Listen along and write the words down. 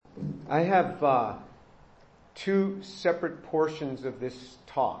I have two separate portions of this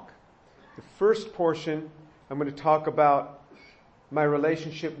talk. The first portion, I'm going to talk about my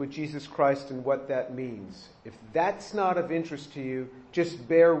relationship with Jesus Christ and what that means. If that's not of interest to you, just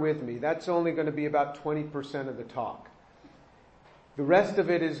bear with me. That's only going to be about 20% of the talk. The rest of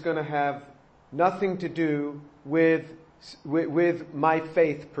it is going to have nothing to do with my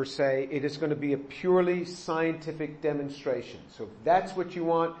faith per se. It is going to be a purely scientific demonstration. So if that's what you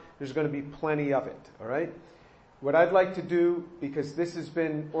want, there's going to be plenty of it. All right? What I'd like to do, because this has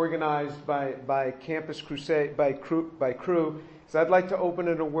been organized by Campus Crusade, by Cru, is I'd like to open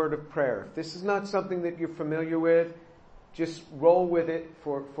in a word of prayer. If this is not something that you're familiar with, just roll with it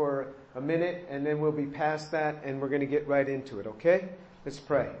for a minute, and then we'll be past that, and we're going to get right into it, okay? Let's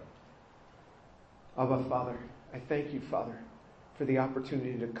pray. Abba, Father, I thank you, Father, for the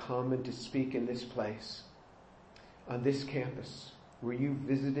opportunity to come and to speak in this place, on this campus, where you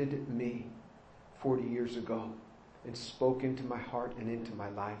visited me 40 years ago and spoke into my heart and into my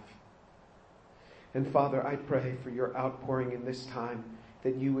life. And Father, I pray for your outpouring in this time,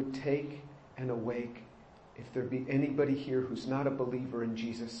 that you would take and awake, if there be anybody here who's not a believer in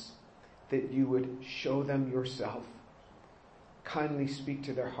Jesus, that you would show them yourself. Kindly speak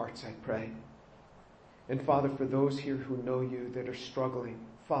to their hearts, I pray. And Father, for those here who know you that are struggling,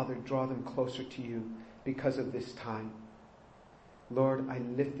 Father, draw them closer to you because of this time. Lord, I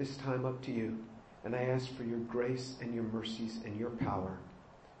lift this time up to you, and I ask for your grace and your mercies and your power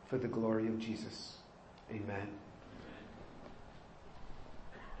for the glory of Jesus. Amen.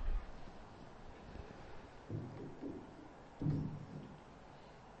 I'm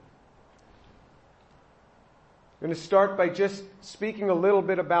going to start by just speaking a little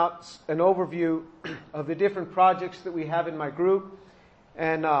bit about an overview of the different projects that we have in my group.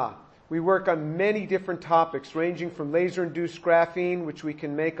 And we work on many different topics, ranging from laser-induced graphene, which we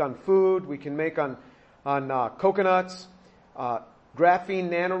can make on food, we can make on coconuts,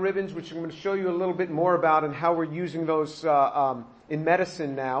 graphene nanoribbons, which I'm going to show you a little bit more about and how we're using those in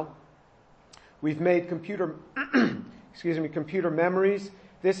medicine now. We've made computer memories.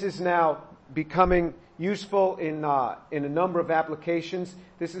 This is now becoming useful in a number of applications.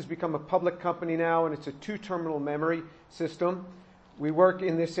 This has become a public company now, and it's a 2-terminal memory system. We work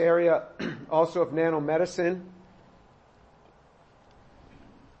in this area also of nanomedicine.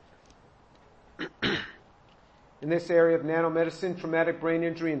 In this area of nanomedicine, traumatic brain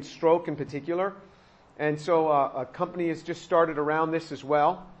injury and stroke in particular. And so a company has just started around this as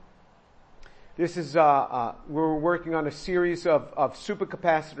well. This is, we're working on a series of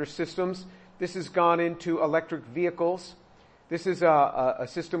supercapacitor systems. This has gone into electric vehicles. This is a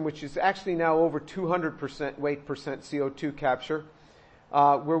system which is actually now over 200% weight percent CO2 capture,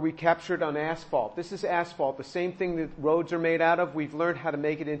 where we capture it on asphalt. This is asphalt, the same thing that roads are made out of. We've learned how to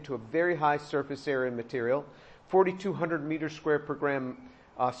make it into a very high surface area material, 4,200 meters square per gram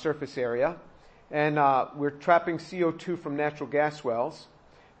surface area. And we're trapping CO2 from natural gas wells.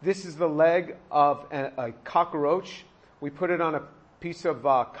 This is the leg of a cockroach. We put it on a piece of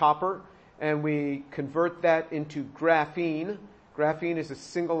copper, and we convert that into graphene. Graphene is a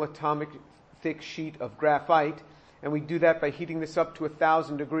single atomic thick sheet of graphite, and we do that by heating this up to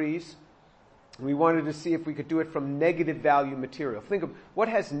 1,000 degrees. We wanted to see if we could do it from negative value material. Think of what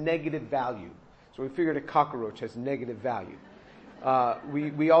has negative value. So we figured a cockroach has negative value.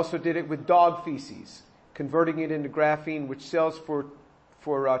 We also did it with dog feces, converting it into graphene, which sells for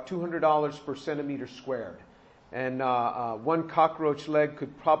 $200 per centimeter squared. And one cockroach leg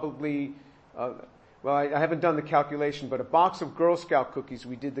could probably, I haven't done the calculation, but a box of Girl Scout cookies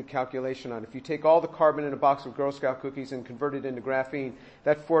we did the calculation on. If you take all the carbon in a box of Girl Scout cookies and convert it into graphene,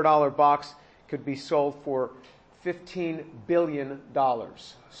 that $4 box could be sold for $15 billion.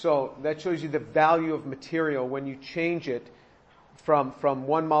 So that shows you the value of material when you change it from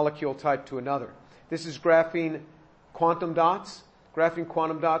one molecule type to another. This is graphene quantum dots. Graphene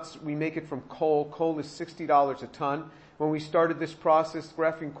quantum dots, we make it from coal. Coal is $60 a ton. When we started this process,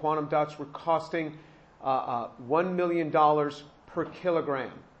 graphene quantum dots were costing $1 million per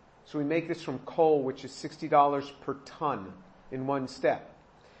kilogram. So we make this from coal, which is $60 per ton in one step.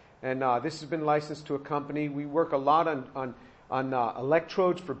 And this has been licensed to a company. We work a lot on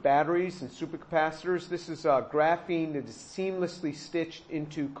electrodes for batteries and supercapacitors. This is graphene that is seamlessly stitched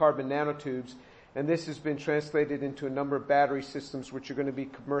into carbon nanotubes. And this has been translated into a number of battery systems which are going to be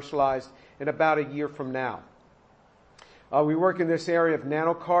commercialized in about a year from now. We work in this area of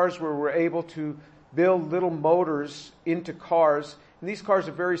nanocars, where we're able to build little motors into cars. And these cars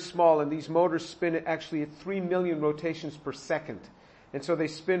are very small, and these motors spin actually at 3 million rotations per second. And so they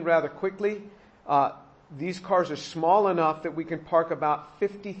spin rather quickly. these cars are small enough that we can park about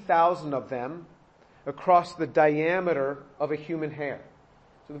 50,000 of them across the diameter of a human hair.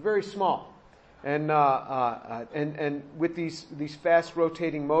 So they're very small. And with these fast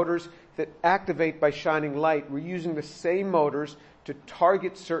rotating motors that activate by shining light, we're using the same motors to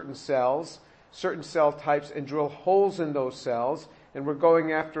target certain cells, certain cell types, and drill holes in those cells. And we're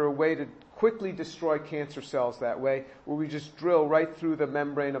going after a way to quickly destroy cancer cells that way, where we just drill right through the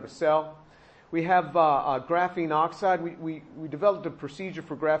membrane of a cell. We have graphene oxide. We developed a procedure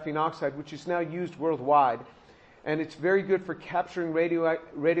for graphene oxide, which is now used worldwide. And it's very good for capturing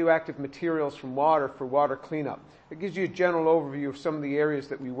radioactive materials from water for water cleanup. It gives you a general overview of some of the areas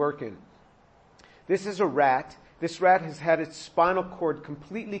that we work in. This is a rat. This rat has had its spinal cord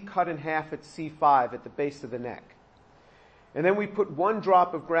completely cut in half at C5 at the base of the neck. And then we put 1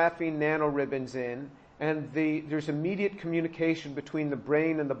 drop of graphene nanoribbons in, and there's immediate communication between the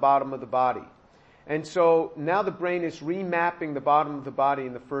brain and the bottom of the body. And so now the brain is remapping the bottom of the body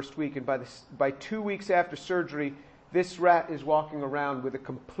in the first week, and by 2 weeks after surgery, this rat is walking around with a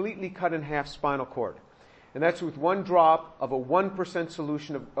completely cut in half spinal cord. And that's with 1 drop of a 1%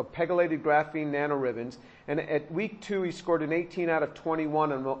 solution of pegylated graphene nanoribbons. And at week 2, he scored an 18 out of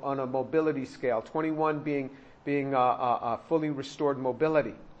 21 on a mobility scale, 21 being fully restored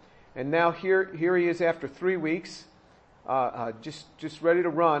mobility. And now here he is after 3 weeks, just ready to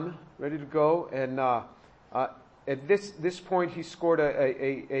run, ready to go. And at this point, he scored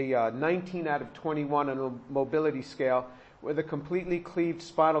a 19 out of 21 on a mobility scale with a completely cleaved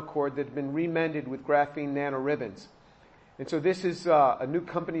spinal cord that had been remended with graphene nanoribbons. And so this is a new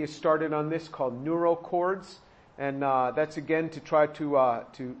company has started on this called NeuroCords, and that's again to try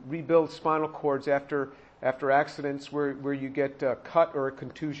to rebuild spinal cords after accidents where you get cut or a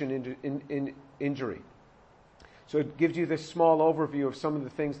contusion injury. So it gives you this small overview of some of the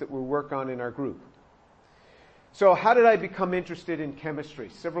things that we work on in our group. So how did I become interested in chemistry?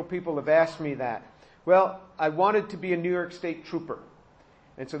 Several people have asked me that. Well, I wanted to be a New York State trooper.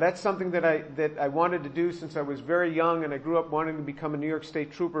 And so that's something that I wanted to do since I was very young, and I grew up wanting to become a New York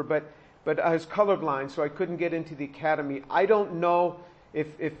State trooper, but I was colorblind, so I couldn't get into the academy. I don't know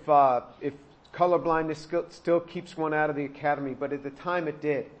if colorblindness still keeps one out of the academy, but at the time it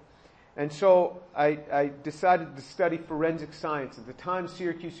did. And so I decided to study forensic science. At the time,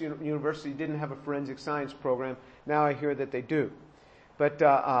 Syracuse University didn't have a forensic science program. Now I hear that they do. But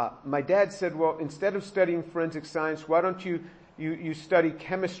my dad said, well, instead of studying forensic science, why don't you study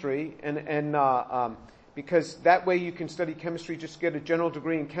chemistry? And because that way you can study chemistry, just get a general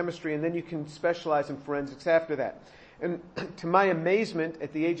degree in chemistry, and then you can specialize in forensics after that. And to my amazement,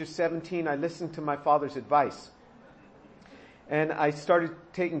 at the age of 17, I listened to my father's advice. And I started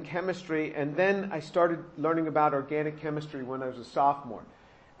taking chemistry, and then I started learning about organic chemistry when I was a sophomore.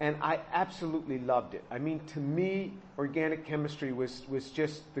 And I absolutely loved it. I mean, to me, organic chemistry was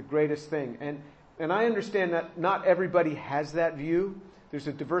just the greatest thing. And I understand that not everybody has that view. There's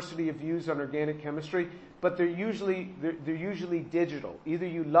a diversity of views on organic chemistry, but they're usually digital. Either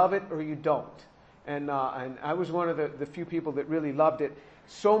you love it or you don't. And I was one of the few people that really loved it.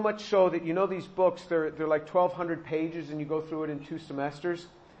 So much so that, you know, these books, they're like 1,200 pages and you go through it in 2 semesters.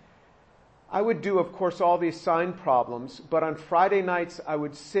 I would do, of course, all the assigned problems, but on Friday nights I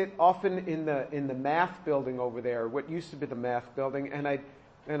would sit often in the math building over there, what used to be the math building, and I'd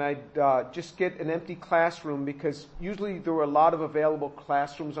just get an empty classroom, because usually there were a lot of available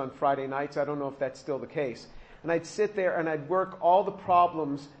classrooms on Friday nights. I don't know if that's still the case. And I'd sit there and I'd work all the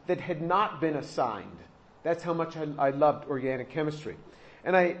problems that had not been assigned. That's how much I loved organic chemistry.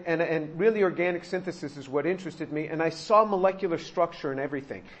 And really organic synthesis is what interested me, and I saw molecular structure in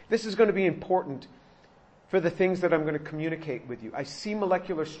everything. This is going to be important for the things that I'm going to communicate with you. I see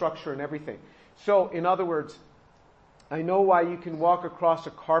molecular structure in everything. So, in other words, I know why you can walk across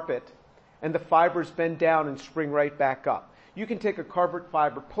a carpet and the fibers bend down and spring right back up. You can take a carpet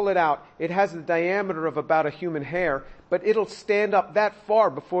fiber, pull it out. It has the diameter of about a human hair, but it'll stand up that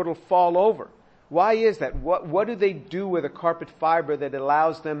far before it'll fall over. Why is that? What do they do with a carpet fiber that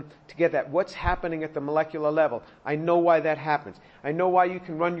allows them to get that? What's happening at the molecular level? I know why that happens. I know why you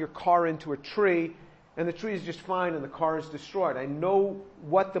can run your car into a tree and the tree is just fine and the car is destroyed. I know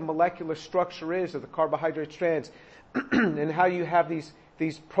what the molecular structure is of the carbohydrate strands and how you have these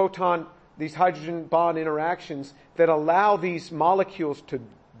hydrogen bond interactions that allow these molecules to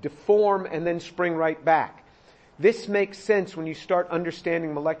deform and then spring right back. This makes sense when you start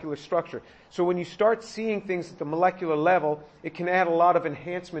understanding molecular structure. So when you start seeing things at the molecular level, it can add a lot of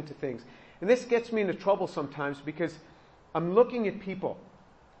enhancement to things. And this gets me into trouble sometimes, because I'm looking at people.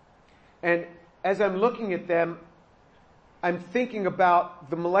 And as I'm looking at them, I'm thinking about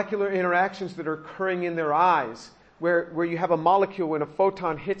the molecular interactions that are occurring in their eyes, where you have a molecule, when a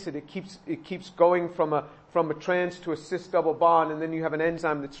photon hits it, it keeps going from a trans to a cis double bond, and then you have an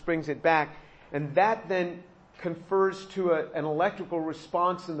enzyme that springs it back. And that then confers to an electrical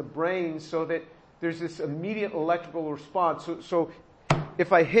response in the brain, so that there's this immediate electrical response. So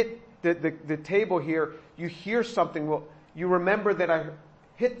if I hit the table here, you hear something, well, you remember that I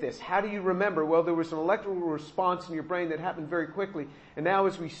hit this. How do you remember? Well, there was an electrical response in your brain that happened very quickly. And now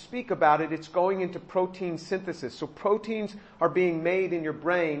as we speak about it, it's going into protein synthesis. So proteins are being made in your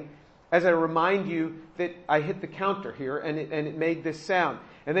brain as I remind you that I hit the counter here and it made this sound.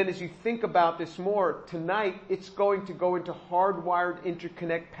 And then as you think about this more, tonight it's going to go into hardwired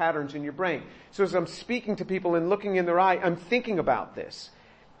interconnect patterns in your brain. So as I'm speaking to people and looking in their eye, I'm thinking about this.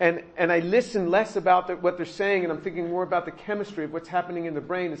 And I listen less about what they're saying, and I'm thinking more about the chemistry of what's happening in the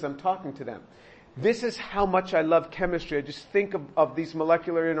brain as I'm talking to them. This is how much I love chemistry. I just think of these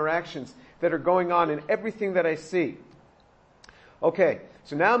molecular interactions that are going on in everything that I see. Okay,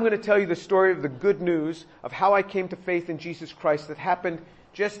 so now I'm going to tell you the story of the good news of how I came to faith in Jesus Christ that happened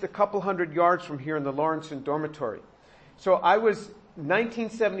just a couple hundred yards from here in the Lawrenson dormitory. So I was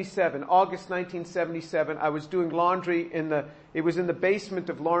 1977, August 1977, I was doing laundry it was in the basement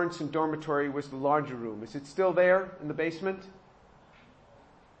of Lawrenson dormitory was the laundry room. Is it still there in the basement?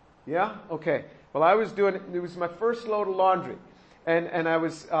 Yeah? Okay. Well, it was my first load of laundry. And I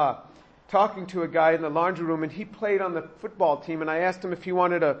was talking to a guy in the laundry room, and he played on the football team, and I asked him if he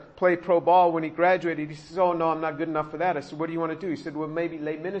wanted to play pro ball when he graduated. He says, "Oh, no, I'm not good enough for that." I said, "What do you want to do?" He said, "Well, maybe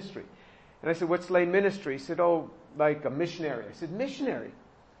lay ministry." And I said, "What's lay ministry?" He said, "Oh, like a missionary." I said, "Missionary?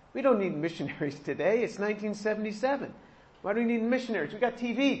 We don't need missionaries today. It's 1977. Why do we need missionaries? We got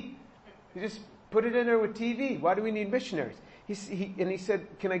TV. You just put it in there with TV. Why do we need missionaries?" He said,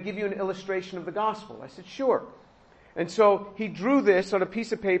 "Can I give you an illustration of the gospel?" I said, "Sure." And so he drew this on a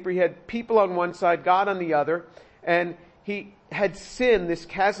piece of paper. He had people on one side, God on the other, and he had sin, this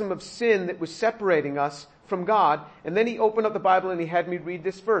chasm of sin that was separating us from God. And then he opened up the Bible and he had me read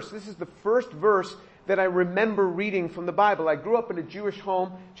this verse. This is the first verse that I remember reading from the Bible. I grew up in a Jewish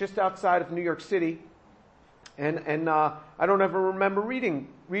home just outside of New York City, and I don't ever remember reading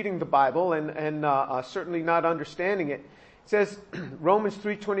the Bible, and certainly not understanding it. It says, Romans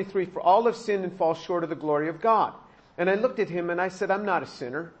 3:23, "For all have sinned and fall short of the glory of God." And I looked at him and I said, "I'm not a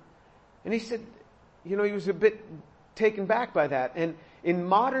sinner." And he said, he was a bit taken back by that. And in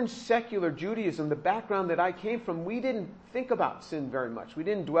modern secular Judaism, the background that I came from, we didn't think about sin very much. We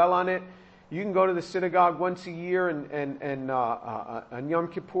didn't dwell on it. You can go to the synagogue once a year on Yom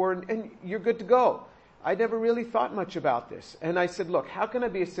Kippur, and you're good to go. I never really thought much about this. And I said, "Look, how can I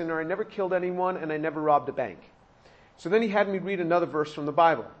be a sinner? I never killed anyone, and I never robbed a bank." So then he had me read another verse from the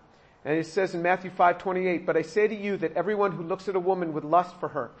Bible. And it says in Matthew 5:28, "But I say to you that everyone who looks at a woman with lust for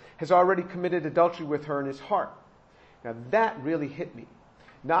her has already committed adultery with her in his heart." Now that really hit me.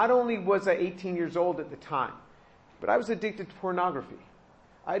 Not only was I 18 years old at the time, but I was addicted to pornography.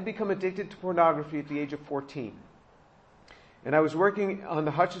 I had become addicted to pornography at the age of 14. And I was working on the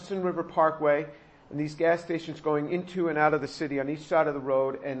Hutchinson River Parkway, and these gas stations going into and out of the city on each side of the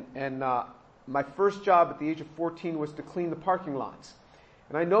road. And my first job at the age of 14 was to clean the parking lots.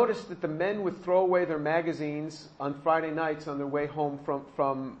 And I noticed that the men would throw away their magazines on Friday nights on their way home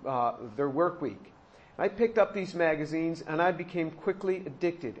from their work week. And I picked up these magazines and I became quickly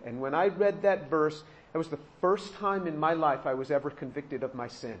addicted. And when I read that verse, that was the first time in my life I was ever convicted of my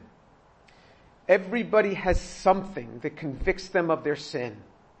sin. Everybody has something that convicts them of their sin.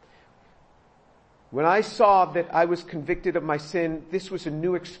 When I saw that I was convicted of my sin, this was a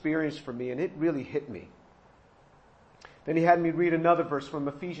new experience for me, and it really hit me. Then he had me read another verse from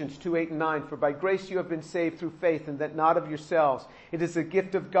Ephesians 2:8-9. "For by grace you have been saved through faith, and that not of yourselves. It is a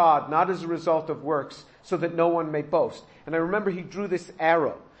gift of God, not as a result of works, so that no one may boast." And I remember he drew this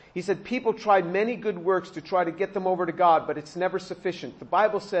arrow. He said, people tried many good works to try to get them over to God, but it's never sufficient. The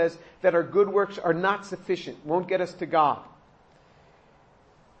Bible says that our good works are not sufficient, won't get us to God.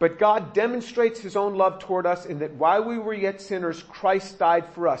 But God demonstrates his own love toward us in that while we were yet sinners, Christ died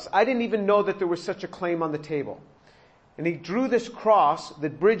for us. I didn't even know that there was such a claim on the table. And he drew this cross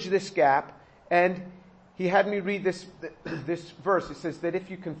that bridged this gap, and he had me read this verse. It says that if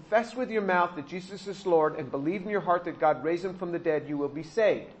you confess with your mouth that Jesus is Lord and believe in your heart that God raised him from the dead, you will be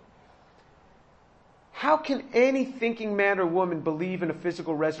saved. How can any thinking man or woman believe in a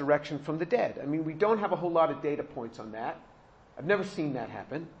physical resurrection from the dead? I mean, we don't have a whole lot of data points on that. I've never seen that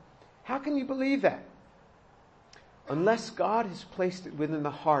happen. How can you believe that? Unless God has placed it within the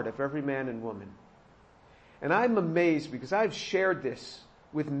heart of every man and woman. And I'm amazed because I've shared this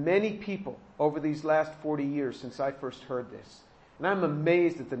with many people over these last 40 years since I first heard this. And I'm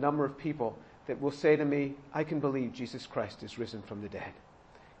amazed at the number of people that will say to me, I can believe Jesus Christ is risen from the dead.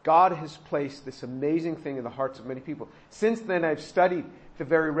 God has placed this amazing thing in the hearts of many people. Since then, I've studied the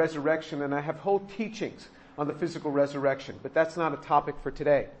very resurrection, and I have whole teachings on the physical resurrection, but that's not a topic for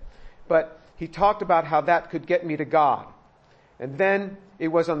today. But he talked about how that could get me to God. And then it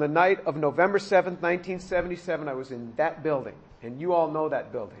was on the night of November 7th, 1977, I was in that building, and you all know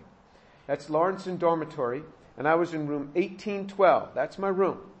that building. That's Lawrenson Dormitory, and I was in room 1812. That's my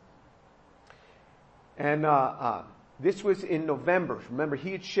room. And this was in November. Remember,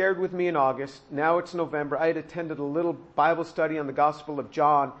 he had shared with me in August. Now it's November. I had attended a little Bible study on the Gospel of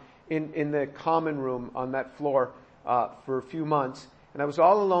John in the common room on that floor for a few months. And I was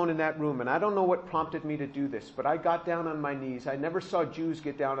all alone in that room. And I don't know what prompted me to do this, but I got down on my knees. I never saw Jews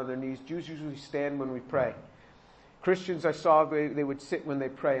get down on their knees. Jews usually stand when we pray. Christians I saw, they would sit when they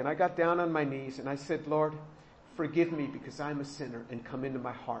pray. And I got down on my knees and I said, Lord, forgive me because I'm a sinner, and come into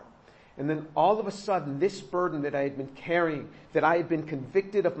my heart. And then all of a sudden, this burden that I had been carrying, that I had been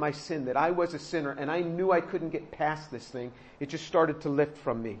convicted of my sin, that I was a sinner, and I knew I couldn't get past this thing, it just started to lift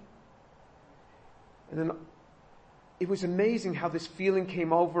from me. And then it was amazing how this feeling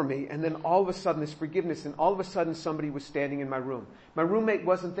came over me, and then all of a sudden this forgiveness, and all of a sudden somebody was standing in my room. My roommate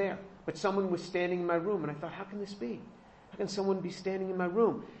wasn't there, but someone was standing in my room, and I thought, how can this be? How can someone be standing in my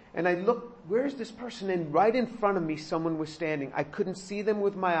room? And I looked, where's this person? And right in front of me, someone was standing. I couldn't see them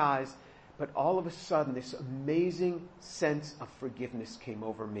with my eyes, but all of a sudden, this amazing sense of forgiveness came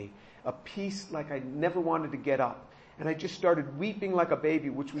over me. A peace like I never wanted to get up. And I just started weeping like a baby,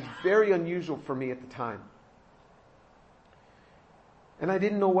 which was very unusual for me at the time. And I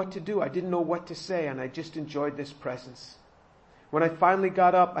didn't know what to do. I didn't know what to say, and I just enjoyed this presence. When I finally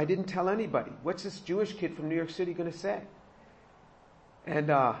got up, I didn't tell anybody. What's this Jewish kid from New York City going to say?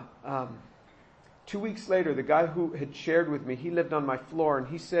 And 2 weeks later, the guy who had shared with me, he lived on my floor, and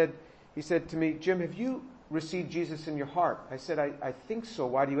he said to me, Jim, have you received Jesus in your heart? I said, I think so.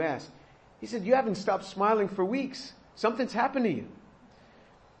 Why do you ask? He said, you haven't stopped smiling for weeks. Something's happened to you.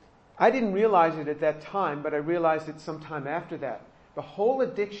 I didn't realize it at that time, but I realized it sometime after that. The whole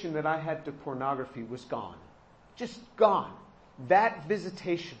addiction that I had to pornography was gone. Just gone. That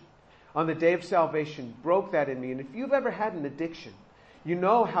visitation on the day of salvation broke that in me. And if you've ever had an addiction, you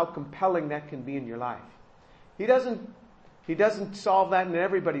know how compelling that can be in your life. He doesn't solve that in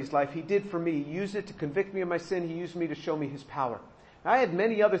everybody's life. He did for me. He used it to convict me of my sin. He used me to show me His power. I had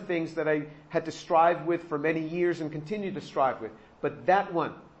many other things that I had to strive with for many years and continue to strive with. But that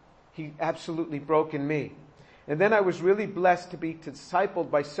one, He absolutely broke in me. And then I was really blessed to be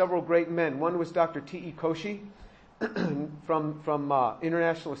discipled by several great men. One was Dr. T.E. Koshy from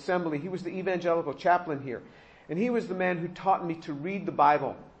International Assembly. He was the evangelical chaplain here. And he was the man who taught me to read the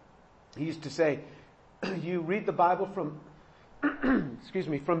Bible. He used to say, you read the Bible from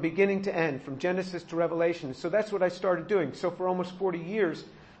from beginning to end, from Genesis to Revelation. So that's what I started doing. So for almost 40 years,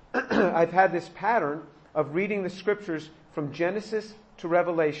 I've had this pattern of reading the scriptures from Genesis to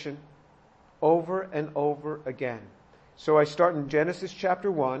Revelation over and over again. So I start in Genesis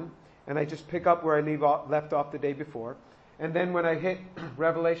chapter 1, and I just pick up where I left off the day before. And then when I hit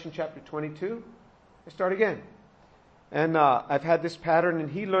Revelation chapter 22, I start again. And I've had this pattern,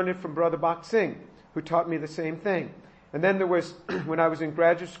 and he learned it from Brother Bach Singh, who taught me the same thing. And then there was, when I was in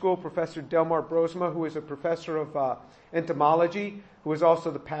graduate school, Professor Delmar Brosma, who was a professor of entomology, who was also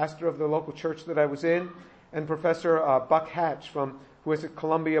the pastor of the local church that I was in, and Professor Buck Hatch, who was at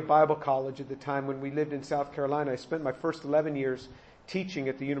Columbia Bible College at the time when we lived in South Carolina. I spent my first 11 years teaching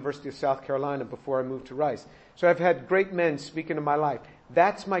at the University of South Carolina before I moved to Rice. So I've had great men speak into my life.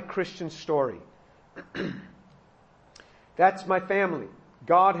 That's my Christian story. That's my family.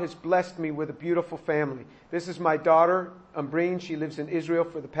 God has blessed me with a beautiful family. This is my daughter, Umbreen. She lives in Israel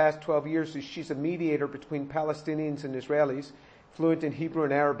for the past 12 years. She's a mediator between Palestinians and Israelis, fluent in Hebrew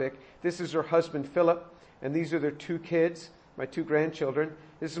and Arabic. This is her husband, Philip, and these are their 2 kids, my 2 grandchildren.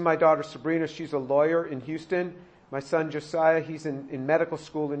 This is my daughter, Sabrina. She's a lawyer in Houston. My son, Josiah, he's in medical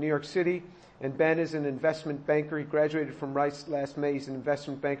school in New York City. And Ben is an investment banker. He graduated from Rice last May. He's an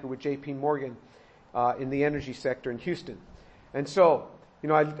investment banker with J.P. Morgan in the energy sector in Houston. And so,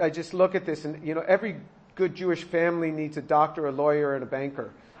 I just look at this, and, every good Jewish family needs a doctor, a lawyer, and a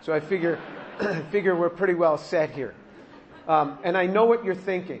banker. So I figure we're pretty well set here. And I know what you're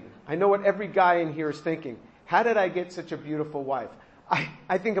thinking. I know what every guy in here is thinking. How did I get such a beautiful wife?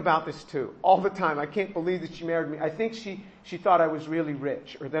 I think about this too, all the time. I can't believe that she married me. I think she thought I was really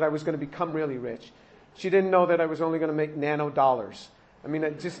rich, or that I was going to become really rich. She didn't know that I was only going to make nano dollars. I mean,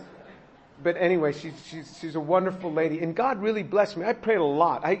 but anyway, she's a wonderful lady, and God really blessed me. I prayed a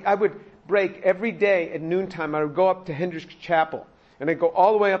lot. I would break every day at noontime. I would go up to Hendricks Chapel, and I'd go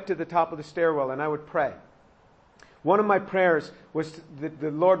all the way up to the top of the stairwell, and I would pray. One of my prayers was that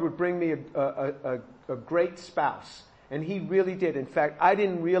the Lord would bring me a great spouse. And He really did. In fact, I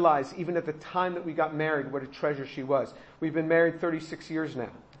didn't realize, even at the time that we got married, what a treasure she was. We've been married 36 years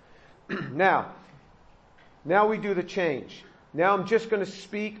now. Now we do the change. Now I'm just going to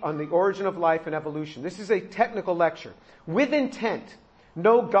speak on the origin of life and evolution. This is a technical lecture. With intent.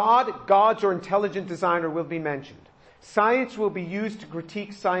 No God, gods, or intelligent designer will be mentioned. Science will be used to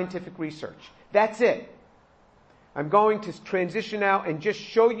critique scientific research. That's it. I'm going to transition now and just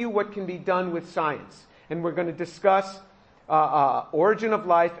show you what can be done with science. And we're going to discuss origin of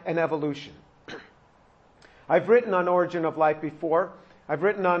life and evolution. I've written on origin of life before. I've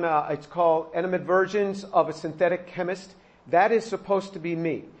written on, it's called Animadversions of a Synthetic Chemist. That is supposed to be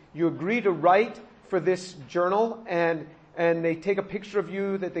me. You agree to write for this journal, and they take a picture of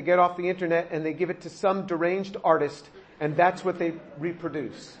you that they get off the internet, and they give it to some deranged artist, and that's what they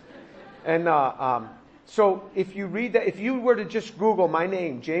reproduce. And so if you read that, if you were to just Google my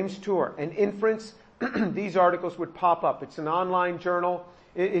name, James Tour, and inference, these articles would pop up. It's an online journal.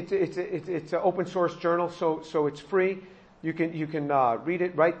 It's an open source journal, so it's free. You can read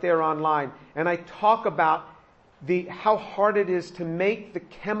it right there online. And I talk about how hard it is to make the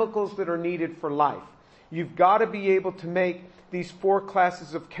chemicals that are needed for life. You've got to be able to make these 4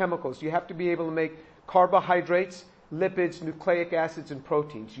 classes of chemicals. You have to be able to make carbohydrates, lipids, nucleic acids, and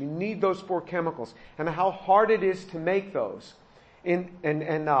proteins. You need those 4 chemicals, and how hard it is to make those. Even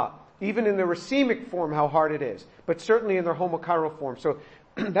in the racemic form, how hard it is, but certainly in their homochiral form. So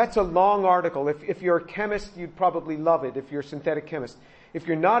that's a long article. If you're a chemist, you'd probably love it if you're a synthetic chemist. If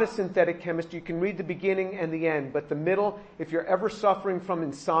you're not a synthetic chemist, you can read the beginning and the end, but the middle, if you're ever suffering from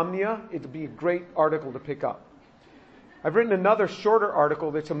insomnia, it'd be a great article to pick up. I've written another shorter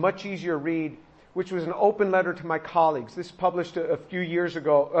article that's a much easier read, which was an open letter to my colleagues. This published a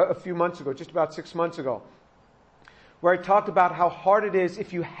few months ago, just about 6 months ago, where I talked about how hard it is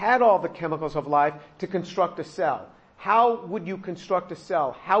if you had all the chemicals of life to construct a cell. How would you construct a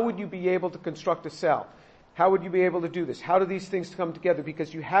cell? How would you be able to construct a cell? How would you be able to do this? How do these things come together?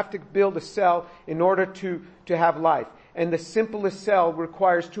 Because you have to build a cell in order to have life. And the simplest cell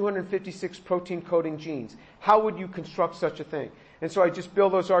requires 256 protein coding genes. How would you construct such a thing? And so I just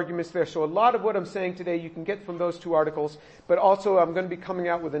build those arguments there. So a lot of what I'm saying today you can get from those 2 articles, but also I'm going to be coming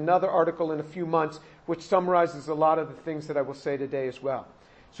out with another article in a few months which summarizes a lot of the things that I will say today as well.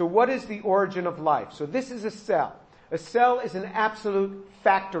 So what is the origin of life? So this is a cell. A cell is an absolute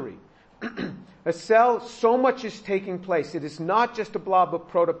factory. A cell, so much is taking place. It is not just a blob of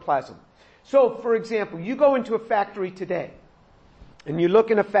protoplasm. So, for example, you go into a factory today, and you look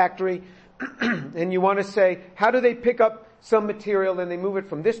in a factory, and you want to say, how do they pick up some material and they move it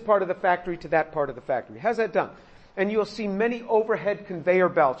from this part of the factory to that part of the factory? How's that done? And you'll see many overhead conveyor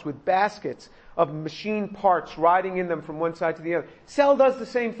belts with baskets of machine parts riding in them from one side to the other. Cell does the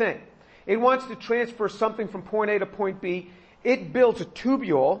same thing. It wants to transfer something from point A to point B. It builds a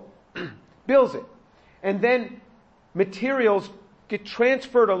tubule, builds it, and then materials get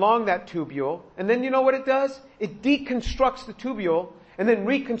transferred along that tubule, and then you know what it does? It deconstructs the tubule and then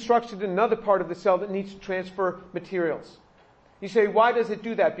reconstructs it in another part of the cell that needs to transfer materials. You say, why does it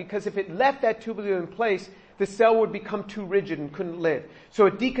do that? Because if it left that tubule in place, the cell would become too rigid and couldn't live. So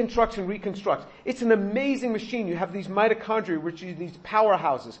it deconstructs and reconstructs. It's an amazing machine. You have these mitochondria, which are these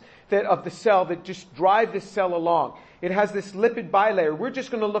powerhouses of the cell that just drive this cell along. It has this lipid bilayer. We're just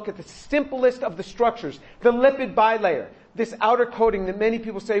going to look at the simplest of the structures, the lipid bilayer. This outer coating that many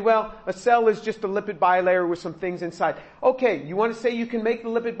people say, well, a cell is just a lipid bilayer with some things inside. Okay, you want to say you can make the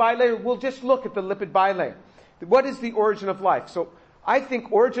lipid bilayer? We'll just look at the lipid bilayer. What is the origin of life? So I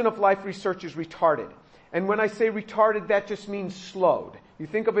think origin of life research is retarded. And when I say retarded, that just means slowed. You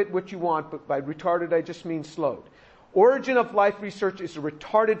think of it what you want, but by retarded, I just mean slowed. Origin of life research is a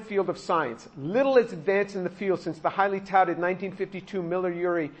retarded field of science. Little has advanced in the field since the highly touted 1952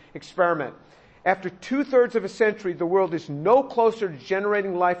 Miller-Urey experiment. After 2/3 of a century, the world is no closer to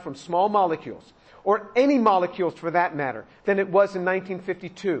generating life from small molecules, or any molecules for that matter, than it was in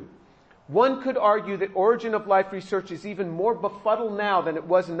 1952. One could argue that origin of life research is even more befuddled now than it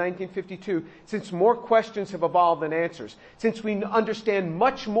was in 1952, since more questions have evolved than answers. Since we understand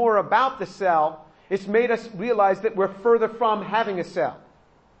much more about the cell, it's made us realize that we're further from having a cell.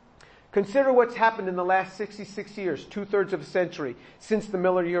 Consider what's happened in the last 66 years, 2/3 of a century, since the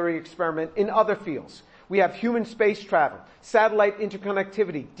Miller-Urey experiment in other fields. We have human space travel, satellite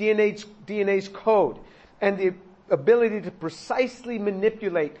interconnectivity, DNA's code, and the ability to precisely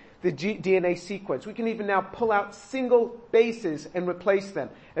manipulate the DNA sequence. We can even now pull out single bases and replace them,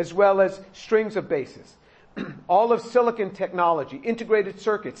 as well as strings of bases. All of silicon technology, integrated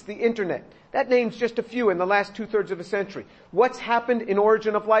circuits, the internet. That name's just a few in the last 2/3 of a century. What's happened in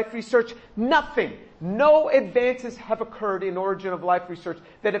origin of life research? Nothing. No advances have occurred in origin of life research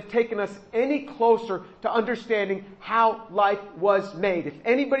that have taken us any closer to understanding how life was made. If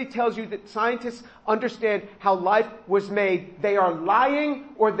anybody tells you that scientists understand how life was made, they are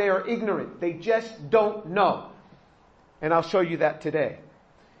lying or they are ignorant. They just don't know. And I'll show you that today.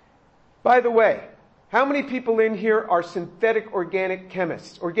 By the way, how many people in here are synthetic organic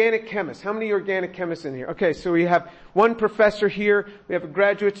chemists? Organic chemists. How many organic chemists in here? Okay, so we have one professor here, we have a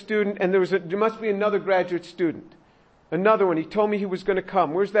graduate student, and there must be another graduate student. Another one. He told me he was going to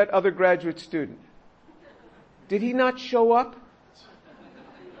come. Where's that other graduate student? Did he not show up?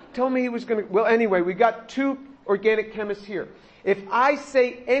 He told me he was going to... Well, anyway, we got 2 organic chemists here. If I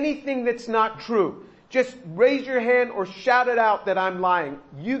say anything that's not true, just raise your hand or shout it out that I'm lying.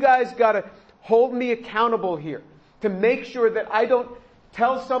 You guys got to hold me accountable here to make sure that I don't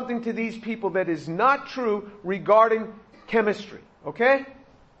tell something to these people that is not true regarding chemistry. Okay?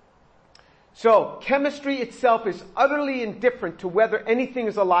 So, chemistry itself is utterly indifferent to whether anything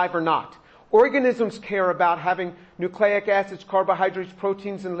is alive or not. Organisms care about having nucleic acids, carbohydrates,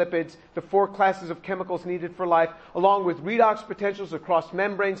 proteins, and lipids, the 4 classes of chemicals needed for life, along with redox potentials across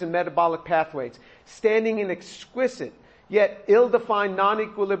membranes and metabolic pathways, standing in exquisite yet ill-defined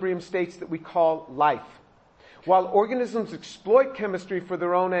non-equilibrium states that we call life. While organisms exploit chemistry for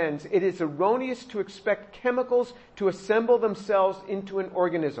their own ends, it is erroneous to expect chemicals to assemble themselves into an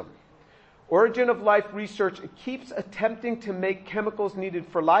organism. Origin of life research keeps attempting to make chemicals needed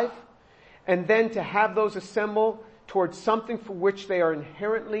for life, and then to have those assemble towards something for which they are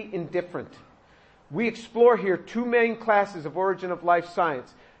inherently indifferent. We explore here 2 main classes of origin of life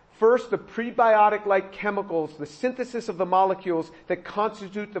science. First, the prebiotic-like chemicals, the synthesis of the molecules that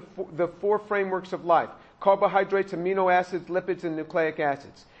constitute the 4 frameworks of life: carbohydrates, amino acids, lipids, and nucleic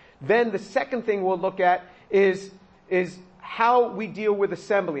acids. Then the second thing we'll look at is how we deal with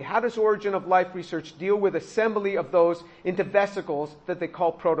assembly. How does origin of life research deal with assembly of those into vesicles that they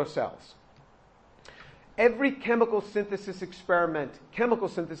call protocells? Every chemical synthesis experiment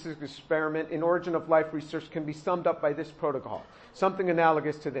in origin of life research can be summed up by this protocol, something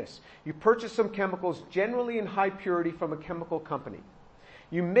analogous to this. You purchase some chemicals, generally in high purity, from a chemical company.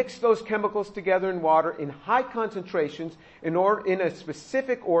 You mix those chemicals together in water in high concentrations in a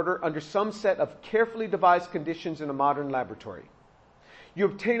specific order under some set of carefully devised conditions in a modern laboratory. You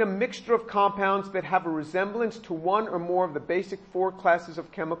obtain a mixture of compounds that have a resemblance to one or more of the basic 4 classes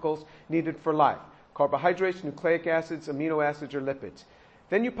of chemicals needed for life: carbohydrates, nucleic acids, amino acids, or lipids.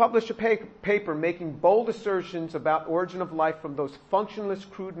 Then you publish a paper making bold assertions about origin of life from those functionless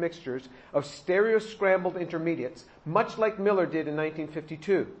crude mixtures of stereo-scrambled intermediates, much like Miller did in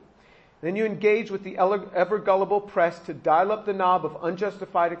 1952. Then you engage with the ever-gullible press to dial up the knob of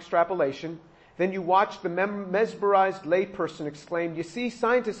unjustified extrapolation. Then you watch the mesmerized layperson exclaim, "You see,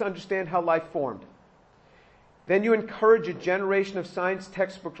 scientists understand how life formed." Then you encourage a generation of science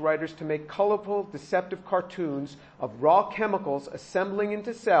textbook writers to make colorful, deceptive cartoons of raw chemicals assembling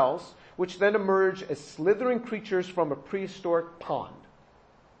into cells, which then emerge as slithering creatures from a prehistoric pond.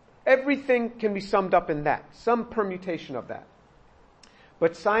 Everything can be summed up in that, some permutation of that.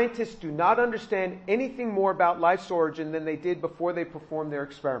 But scientists do not understand anything more about life's origin than they did before they performed their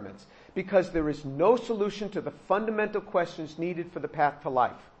experiments, because there is no solution to the fundamental questions needed for the path to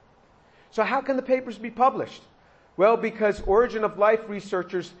life. So how can the papers be published? Well, because origin of life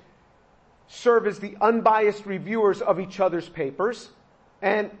researchers serve as the unbiased reviewers of each other's papers,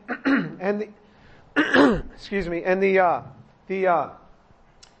 and the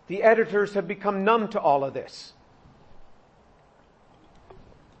editors have become numb to all of this.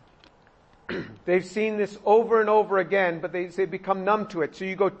 They've seen this over and over again, but they've become numb to it. So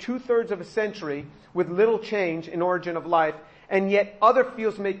you go 2/3 of a century with little change in origin of life, and yet other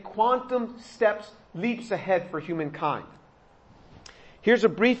fields make quantum leaps ahead for humankind. Here's a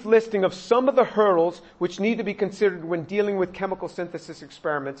brief listing of some of the hurdles which need to be considered when dealing with chemical synthesis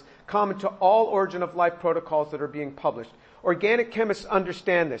experiments, common to all origin of life protocols that are being published. Organic chemists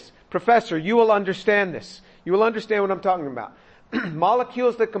understand this. Professor, you will understand this. You will understand what I'm talking about.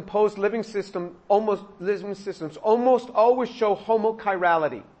 Molecules that compose living systems almost always show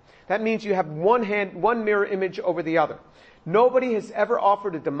homochirality. That means you have one mirror image over the other. Nobody has ever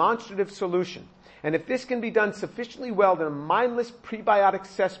offered a demonstrative solution. And if this can be done sufficiently well in a mindless prebiotic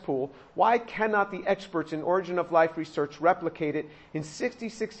cesspool, why cannot the experts in origin of life research replicate it in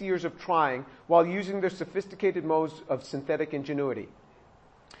 66 years of trying while using their sophisticated modes of synthetic ingenuity?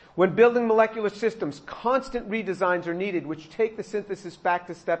 When building molecular systems, constant redesigns are needed which take the synthesis back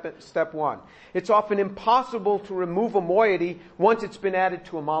to step one. It's often impossible to remove a moiety once it's been added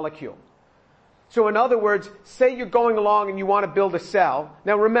to a molecule. So in other words, say you're going along and you want to build a cell.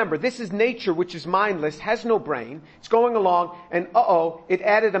 Now remember, this is nature, which is mindless, has no brain. It's going along and it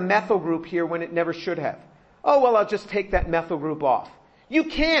added a methyl group here when it never should have. Oh, well, I'll just take that methyl group off. You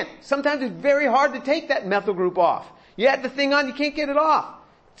can't. Sometimes it's very hard to take that methyl group off. You add the thing on, you can't get it off.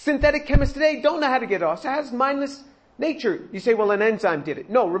 Synthetic chemists today don't know how to get it off. So it has mindless nature. You say, well, an enzyme did it.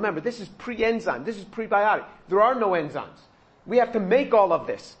 No, remember, this is pre-enzyme. This is prebiotic. There are no enzymes. We have to make all of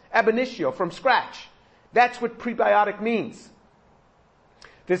this, ab initio, from scratch. That's what prebiotic means.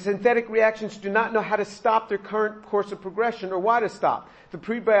 The synthetic reactions do not know how to stop their current course of progression or why to stop. The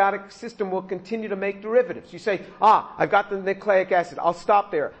prebiotic system will continue to make derivatives. You say, I've got the nucleic acid. I'll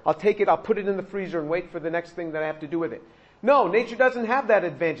stop there. I'll take it, I'll put it in the freezer and wait for the next thing that I have to do with it. No, nature doesn't have that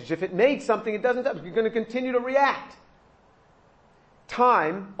advantage. If it made something, it doesn't have it. You're going to continue to react.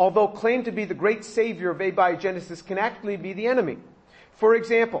 Time, although claimed to be the great savior of abiogenesis, can actually be the enemy. For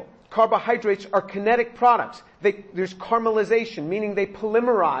example, carbohydrates are kinetic products. There's caramelization, meaning they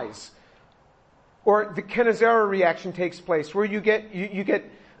polymerize. Or the Cannizzaro reaction takes place, where you get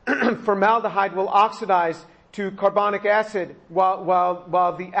formaldehyde will oxidize to carbonic acid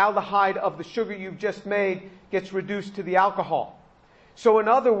while the aldehyde of the sugar you've just made gets reduced to the alcohol. So in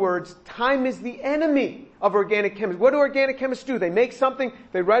other words, time is the enemy of organic chemists. What do organic chemists do? They make something,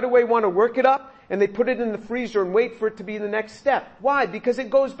 they right away want to work it up, and they put it in the freezer and wait for it to be the next step. Why? Because it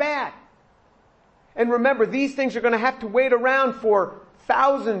goes bad. And remember, these things are going to have to wait around for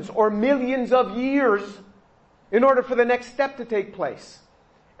thousands or millions of years in order for the next step to take place.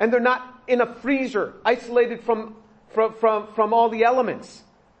 And they're not in a freezer, isolated from all the elements.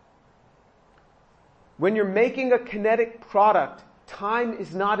 When you're making a kinetic product, time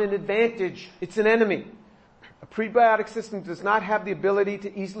is not an advantage, it's an enemy. A prebiotic system does not have the ability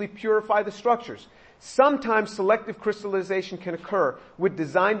to easily purify the structures. Sometimes selective crystallization can occur with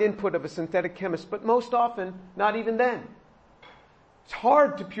designed input of a synthetic chemist, but most often, not even then. It's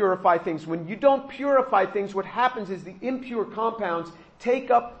hard to purify things. When you don't purify things, what happens is the impure compounds take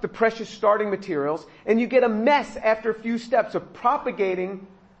up the precious starting materials, and you get a mess after a few steps of propagating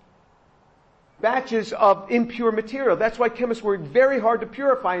batches of impure material. That's why chemists work very hard to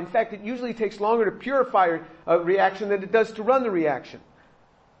purify. In fact, it usually takes longer to purify a reaction than it does to run the reaction.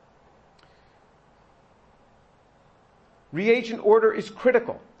 Reagent order is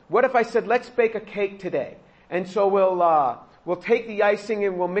critical. What if I said, let's bake a cake today? And so we'll take the icing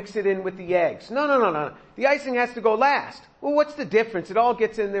and we'll mix it in with the eggs. No. The icing has to go last. Well, what's the difference? It all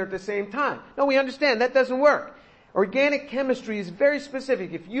gets in there at the same time. No, we understand. That doesn't work. Organic chemistry is very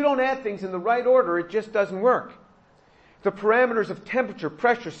specific. If you don't add things in the right order, it just doesn't work. The parameters of temperature,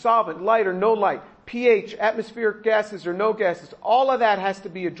 pressure, solvent, light or no light, pH, atmospheric gases or no gases, all of that has to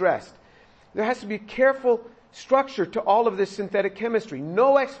be addressed. There has to be a careful structure to all of this synthetic chemistry.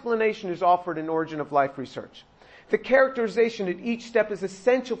 No explanation is offered in origin of life research. The characterization at each step is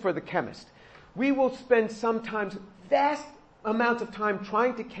essential for the chemist. We will spend sometimes vast amounts of time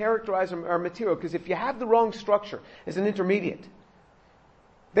trying to characterize our material, because if you have the wrong structure as an intermediate,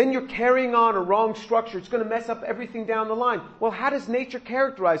 then you're carrying on a wrong structure. It's going to mess up everything down the line. Well, how does nature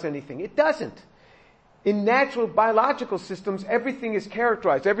characterize anything? It doesn't. In natural biological systems, everything is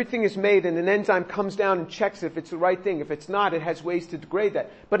characterized. Everything is made, and an enzyme comes down and checks if it's the right thing. If it's not, it has ways to degrade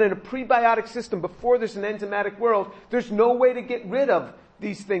that. But in a prebiotic system, before there's an enzymatic world, there's no way to get rid of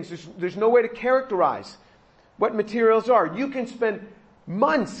these things. There's no way to characterize what materials are. You can spend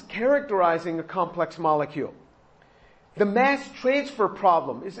months characterizing a complex molecule. The mass transfer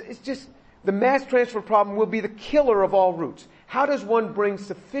problem the mass transfer problem will be the killer of all routes. How does one bring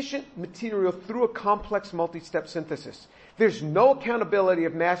sufficient material through a complex multi-step synthesis? There's no accountability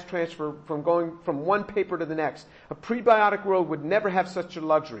of mass transfer from going from one paper to the next. A prebiotic world would never have such a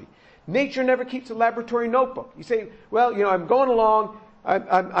luxury. Nature never keeps a laboratory notebook. You say, well, I'm going along,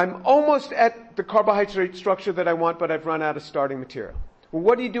 I'm almost at the carbohydrate structure that I want, but I've run out of starting material. Well,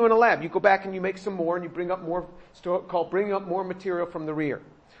 what do you do in a lab? You go back and you make some more, and you bring up more, called bringing up more material from the rear.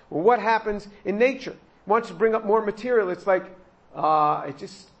 Well, what happens in nature? Once you bring up more material, it's like, it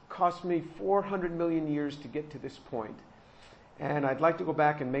just cost me 400 million years to get to this point. And I'd like to go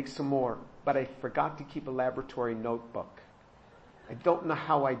back and make some more, but I forgot to keep a laboratory notebook. I don't know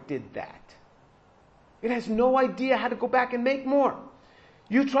how I did that. It has no idea how to go back and make more.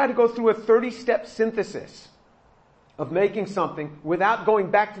 You try to go through a 30-step synthesis of making something without going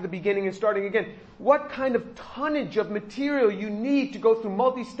back to the beginning and starting again. What kind of tonnage of material you need to go through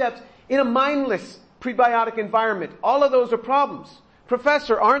multi-steps in a mindless prebiotic environment? All of those are problems.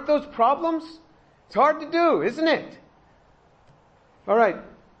 Professor, aren't those problems? It's hard to do, isn't it? All right.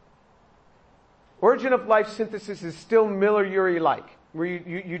 Origin of life synthesis is still Miller-Urey-like, where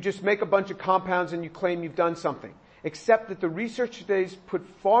you just make a bunch of compounds and you claim you've done something. Except that the research today put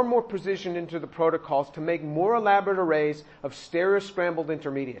far more precision into the protocols to make more elaborate arrays of stereoscrambled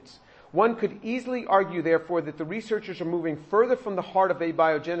intermediates. One could easily argue, therefore, that the researchers are moving further from the heart of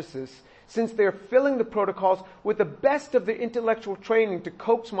abiogenesis, since they are filling the protocols with the best of their intellectual training to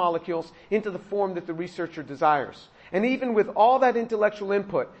coax molecules into the form that the researcher desires. And even with all that intellectual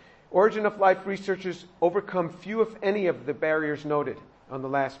input, origin of life researchers overcome few, if any, of the barriers noted on the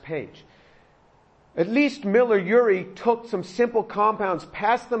last page. At least Miller-Urey took some simple compounds,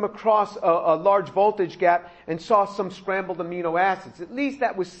 passed them across a large voltage gap, and saw some scrambled amino acids. At least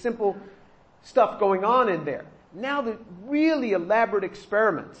that was simple stuff going on in there. Now the really elaborate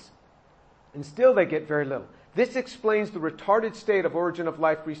experiments, and still they get very little. This explains the retarded state of origin of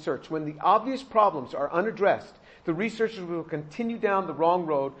life research. When the obvious problems are unaddressed, the researchers will continue down the wrong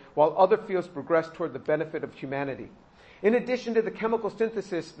road while other fields progress toward the benefit of humanity. In addition to the chemical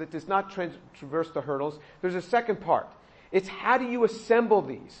synthesis that does not traverse the hurdles, there's a second part. It's how do you assemble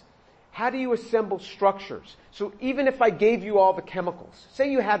these? How do you assemble structures? So even if I gave you all the chemicals,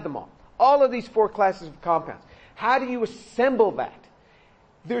 say you had them all of these 4 classes of compounds, how do you assemble that?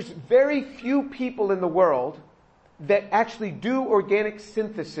 There's very few people in the world that actually do organic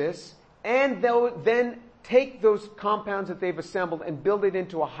synthesis and they'll then take those compounds that they've assembled and build it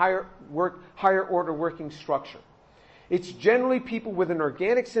into a higher order working structure. It's generally people with an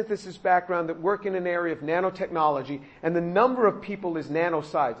organic synthesis background that work in an area of nanotechnology, and the number of people is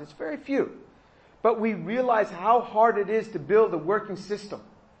nano-sized. It's very few. But we realize how hard it is to build a working system.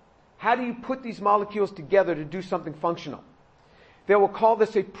 How do you put these molecules together to do something functional? They will call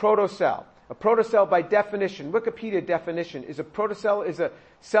this a protocell. A protocell, by definition, Wikipedia definition, is a protocell is a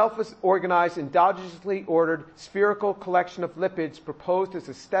self-organized, endogenously ordered, spherical collection of lipids proposed as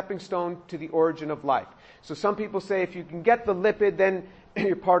a stepping stone to the origin of life. So some people say if you can get the lipid, then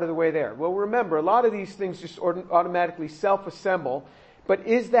you're part of the way there. Well, remember, a lot of these things just automatically self-assemble, but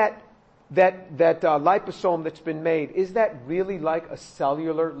is that liposome that's been made, is that really like a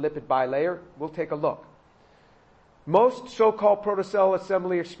cellular lipid bilayer? We'll take a look. Most so-called protocell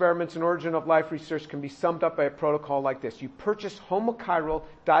assembly experiments in origin of life research can be summed up by a protocol like this. You purchase homochiral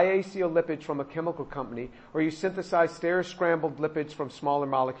diacetyl lipids from a chemical company, or you synthesize stereoscrambled lipids from smaller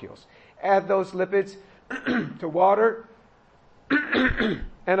molecules. Add those lipids to water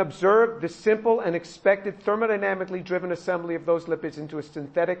and observe the simple and expected thermodynamically driven assembly of those lipids into a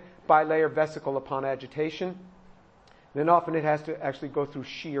synthetic bilayer vesicle upon agitation. Then often it has to actually go through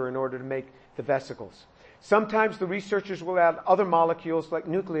shear in order to make the vesicles. Sometimes the researchers will add other molecules like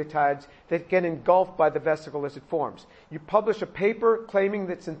nucleotides that get engulfed by the vesicle as it forms. You publish a paper claiming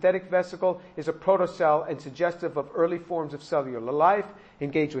that synthetic vesicle is a protocell and suggestive of early forms of cellular life.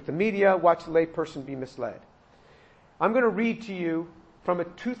 Engage with the media, watch the layperson be misled. I'm going to read to you from a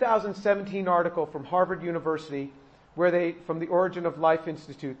 2017 article from Harvard University, from the Origin of Life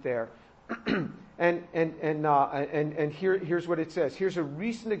Institute there. and here's what it says. Here's a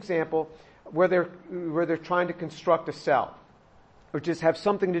recent example where they're trying to construct a cell, or just have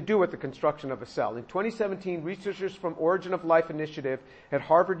something to do with the construction of a cell. In 2017, researchers from Origin of Life Initiative at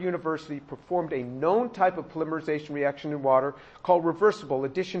Harvard University performed a known type of polymerization reaction in water called reversible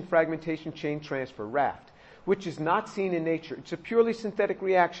addition fragmentation chain transfer, RAFT, which is not seen in nature. It's a purely synthetic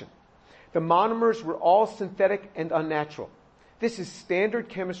reaction. The monomers were all synthetic and unnatural. This is standard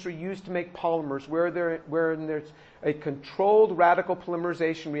chemistry used to make polymers wherein there's a controlled radical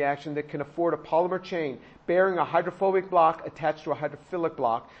polymerization reaction that can afford a polymer chain bearing a hydrophobic block attached to a hydrophilic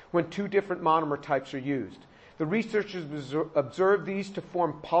block when 2 different monomer types are used. The researchers observed these to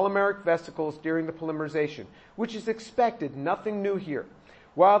form polymeric vesicles during the polymerization, which is expected, nothing new here.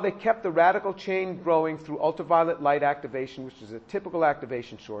 While they kept the radical chain growing through ultraviolet light activation, which is a typical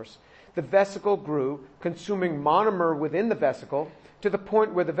activation source, the vesicle grew, consuming monomer within the vesicle to the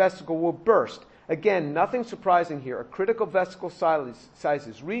point where the vesicle will burst. Again, nothing surprising here. A critical vesicle size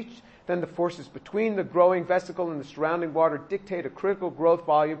is reached, then the forces between the growing vesicle and the surrounding water dictate a critical growth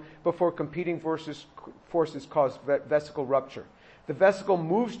volume before competing forces cause vesicle rupture. The vesicle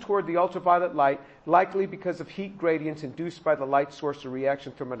moves toward the ultraviolet light, likely because of heat gradients induced by the light source or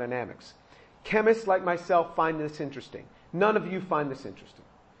reaction thermodynamics. Chemists like myself find this interesting. None of you find this interesting.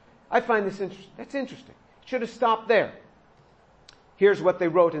 I find this interesting. That's interesting. Should have stopped there. Here's what they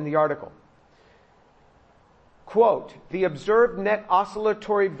wrote in the article. Quote, the observed net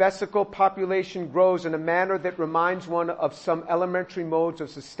oscillatory vesicle population grows in a manner that reminds one of some elementary modes of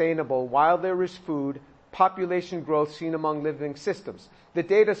sustainable, while there is food, population growth seen among living systems. The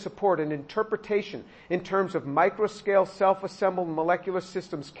data support an interpretation in terms of microscale self-assembled molecular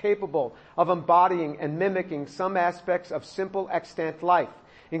systems capable of embodying and mimicking some aspects of simple extant life,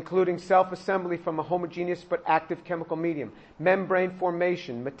 including self-assembly from a homogeneous but active chemical medium, membrane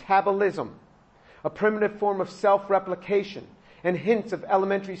formation, metabolism, a primitive form of self-replication, and hints of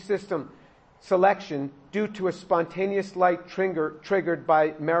elementary system selection due to a spontaneous light triggered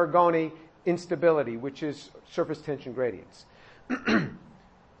by Marangoni instability, which is surface tension gradients.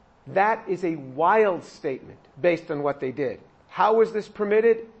 That is a wild statement based on what they did. How was this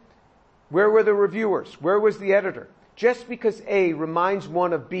permitted? Where were the reviewers? Where was the editor? Just because A reminds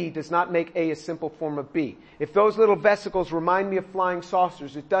one of B does not make A a simple form of B. If those little vesicles remind me of flying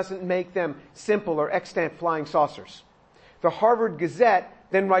saucers, it doesn't make them simple or extant flying saucers. The Harvard Gazette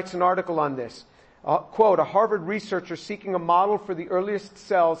then writes an article on this. Quote, a Harvard researcher seeking a model for the earliest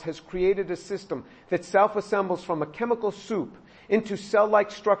cells has created a system that self-assembles from a chemical soup into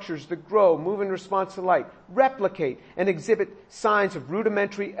cell-like structures that grow, move in response to light, replicate, and exhibit signs of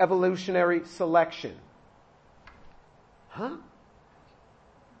rudimentary evolutionary selection. Huh?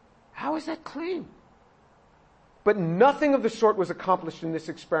 How is that claim? But nothing of the sort was accomplished in this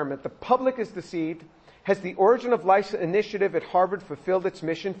experiment. The public is deceived. Has the Origin of Life initiative at Harvard fulfilled its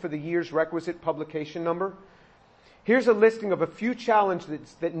mission for the year's requisite publication number? Here's a listing of a few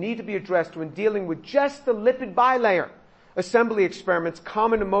challenges that need to be addressed when dealing with just the lipid bilayer assembly experiments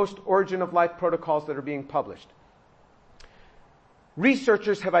common to most Origin of Life protocols that are being published.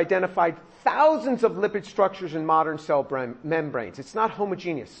 Researchers have identified thousands of lipid structures in modern cell membranes. It's not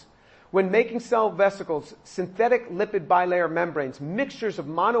homogeneous. When making cell vesicles, synthetic lipid bilayer membranes, mixtures of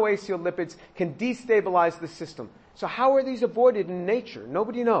monoacyl lipids can destabilize the system. So how are these avoided in nature?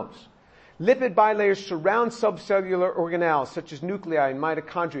 Nobody knows. Lipid bilayers surround subcellular organelles such as nuclei and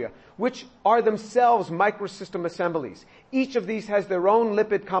mitochondria, which are themselves microsystem assemblies. Each of these has their own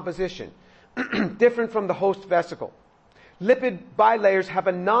lipid composition, different from the host vesicle. Lipid bilayers have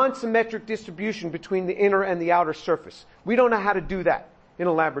a non-symmetric distribution between the inner and the outer surface. We don't know how to do that in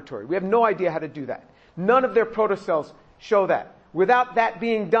a laboratory. We have no idea how to do that. None of their protocells show that. Without that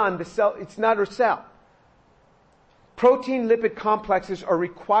being done, the cell, it's not a cell. Protein lipid complexes are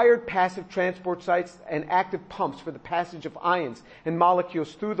required passive transport sites and active pumps for the passage of ions and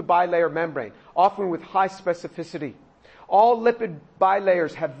molecules through the bilayer membrane, often with high specificity. All lipid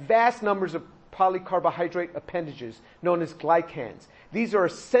bilayers have vast numbers of polycarbohydrate appendages known as glycans. These are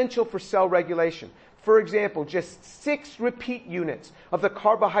essential for cell regulation. For example, just 6 repeat units of the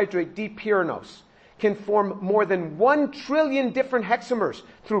carbohydrate D-pyranose can form more than 1 trillion different hexamers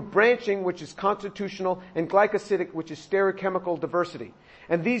through branching, which is constitutional, and glycosidic, which is stereochemical diversity.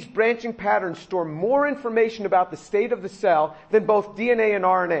 And these branching patterns store more information about the state of the cell than both DNA and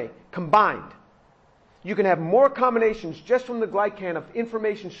RNA combined. You can have more combinations just from the glycan of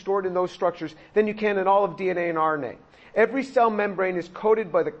information stored in those structures than you can in all of DNA and RNA. Every cell membrane is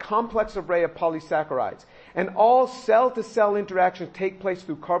coated by the complex array of polysaccharides, and all cell-to-cell interactions take place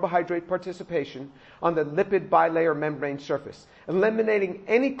through carbohydrate participation on the lipid bilayer membrane surface. Eliminating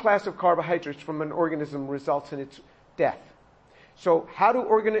any class of carbohydrates from an organism results in its death. So how do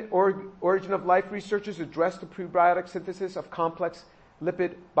Origin of Life researchers address the prebiotic synthesis of complex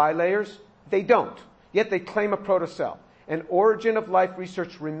lipid bilayers? They don't. Yet they claim a protocell. And Origin of Life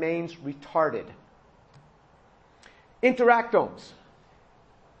research remains retarded. Interactomes.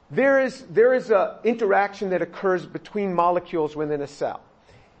 There is an interaction that occurs between molecules within a cell.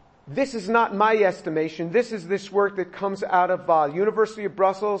 This is not my estimation. This is this work that comes out of University of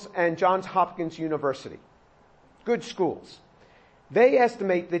Brussels and Johns Hopkins University. Good schools. They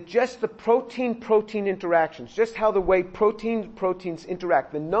estimate that just the protein-protein interactions, just how the way proteins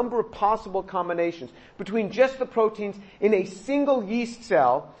interact, the number of possible combinations between just the proteins in a single yeast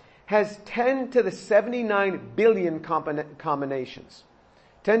cell has 10 to the 79 billion combinations.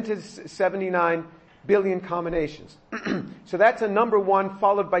 10 to the 79 billion combinations. So that's a number 1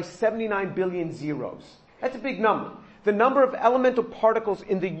 followed by 79 billion zeros. That's a big number. The number of elemental particles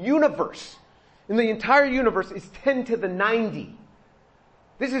in the universe, in the entire universe, is 10 to the 90.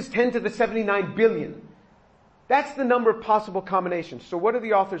 This is 10 to the 79 billion. That's the number of possible combinations. So what do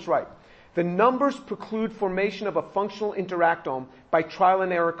the authors write? The numbers preclude formation of a functional interactome by trial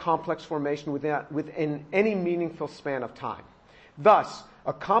and error complex formation within any meaningful span of time. Thus,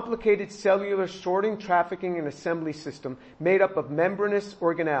 a complicated cellular sorting, trafficking, and assembly system made up of membranous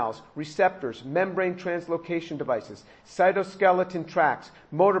organelles, receptors, membrane translocation devices, cytoskeleton tracts,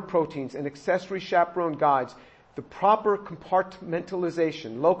 motor proteins, and accessory chaperone guides the proper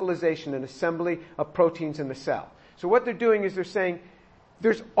compartmentalization, localization, and assembly of proteins in the cell. So what they're doing is they're saying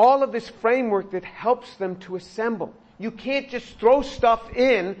there's all of this framework that helps them to assemble. You can't just throw stuff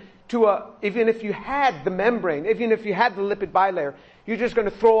in even if you had the membrane, even if you had the lipid bilayer, you're just going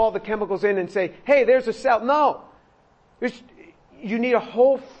to throw all the chemicals in and say, hey, there's a cell. No. You need a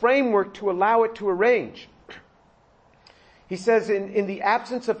whole framework to allow it to arrange. He says in the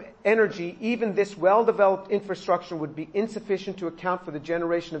absence of energy, even this well-developed infrastructure would be insufficient to account for the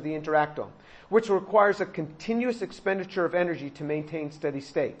generation of the interactome, which requires a continuous expenditure of energy to maintain steady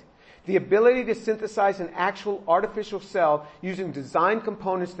state. The ability to synthesize an actual artificial cell using design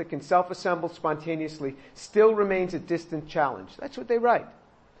components that can self-assemble spontaneously still remains a distant challenge. That's what they write.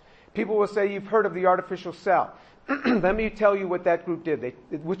 People will say, you've heard of the artificial cell. Let me tell you what that group did,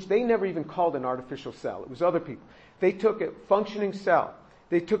 which they never even called an artificial cell. It was other people. They took a functioning cell.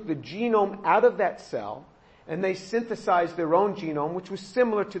 They took the genome out of that cell, and they synthesized their own genome, which was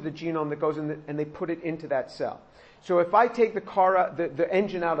similar to the genome that goes in, and they put it into that cell. So if I take the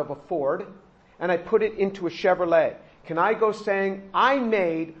engine out of a Ford, and I put it into a Chevrolet, can I go saying,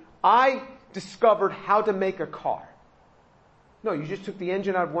 I discovered how to make a car? No, you just took the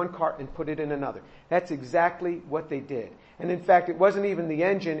engine out of one car and put it in another. That's exactly what they did. And in fact, it wasn't even the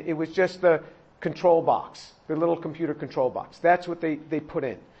engine, it was just the control box, the little computer control box. That's what they put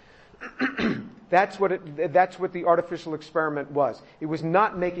in. That's what the artificial experiment was. It was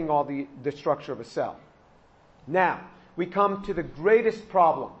not making all the structure of a cell. Now, we come to the greatest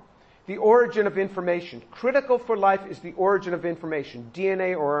problem. The origin of information. Critical for life is the origin of information,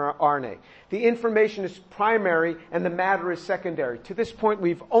 DNA or RNA. The information is primary and the matter is secondary. To this point,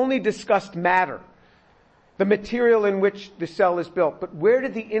 we've only discussed matter, the material in which the cell is built. But where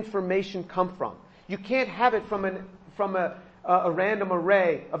did the information come from? You can't have it from a random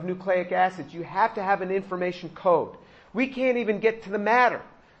array of nucleic acids. You have to have an information code. We can't even get to the matter,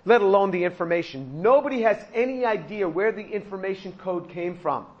 let alone the information. Nobody has any idea where the information code came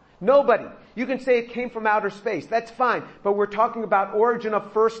from. Nobody. You can say it came from outer space. That's fine. But we're talking about origin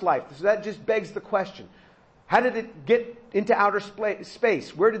of first life. So that just begs the question. How did it get into outer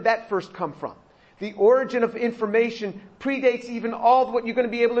space? Where did that first come from? The origin of information predates even all of what you're going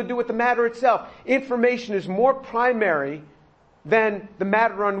to be able to do with the matter itself. Information is more primary than the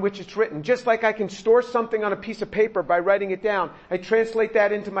matter on which it's written. Just like I can store something on a piece of paper by writing it down. I translate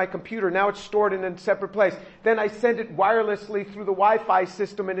that into my computer. Now it's stored in a separate place. Then I send it wirelessly through the Wi-Fi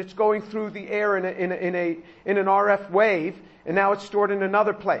system and it's going through the air in an RF wave. And now it's stored in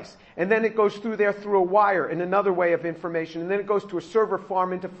another place. And then it goes through there through a wire in another way of information. And then it goes to a server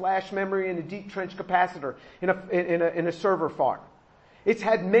farm into flash memory and a deep trench capacitor in a server farm. It's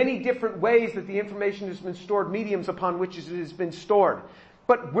had many different ways that the information has been stored, mediums upon which it has been stored.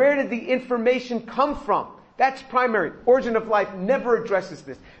 But where did the information come from? That's primary. Origin of life never addresses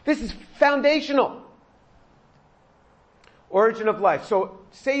this. This is foundational. Origin of life. So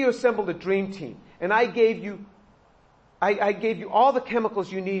say you assembled a dream team, and I gave you all the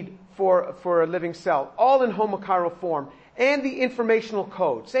chemicals you need for a living cell, all in homochiral form, and the informational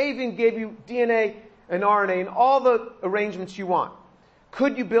code. Say I even gave you DNA and RNA and all the arrangements you want.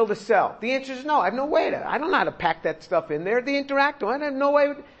 Could you build a cell? The answer is no. I have no way to. I don't know how to pack that stuff in there. The interactome. I have no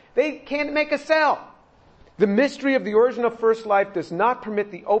way. They can't make a cell. The mystery of the origin of first life does not permit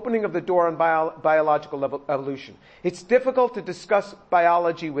the opening of the door on biological evolution. It's difficult to discuss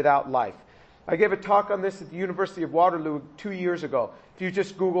biology without life. I gave a talk on this at the University of Waterloo 2 years ago. If you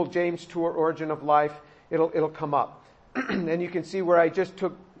just Google James Tour Origin of Life, it'll come up. And you can see where I just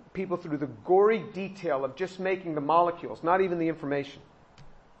took people through the gory detail of just making the molecules, not even the information.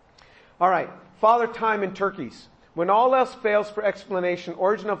 All right, Father Time and turkeys. When all else fails for explanation,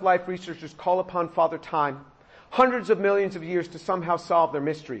 origin of life researchers call upon Father Time, hundreds of millions of years to somehow solve their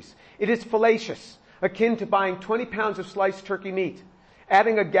mysteries. It is fallacious, akin to buying 20 pounds of sliced turkey meat,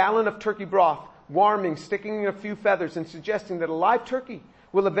 adding a gallon of turkey broth, warming, sticking in a few feathers, and suggesting that a live turkey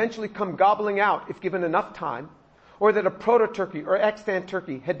will eventually come gobbling out if given enough time, or that a proto-turkey or extant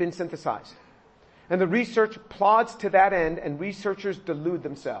turkey had been synthesized. And the research plods to that end, and researchers delude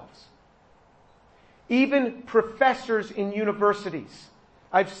themselves. Even professors in universities.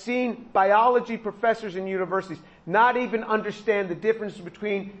 I've seen biology professors in universities not even understand the difference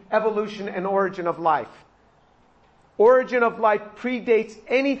between evolution and origin of life. Origin of life predates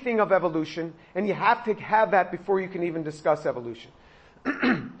anything of evolution, and you have to have that before you can even discuss evolution.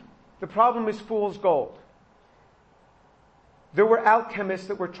 The problem is fool's gold. there were alchemists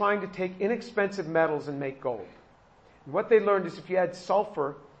that were trying to take inexpensive metals and make gold. And what they learned is if you add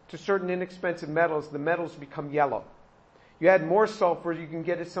sulfur to certain inexpensive metals, the metals become yellow. You add more sulfur, you can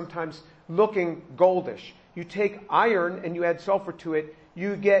get it sometimes looking goldish. You take iron and you add sulfur to it,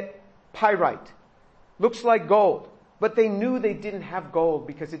 you get pyrite. Looks like gold. But they knew they didn't have gold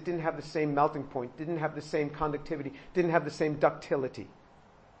because it didn't have the same melting point, didn't have the same conductivity, didn't have the same ductility.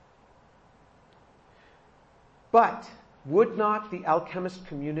 But would not the alchemist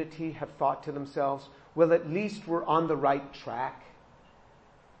community have thought to themselves, well, at least we're on the right track?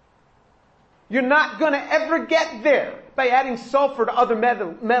 You're not going to ever get there by adding sulfur to other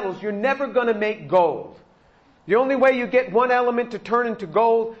metals. You're never going to make gold. The only way you get one element to turn into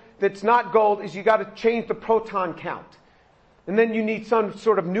gold that's not gold is you got to change the proton count. And then you need some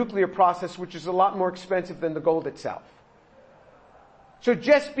sort of nuclear process which is a lot more expensive than the gold itself. So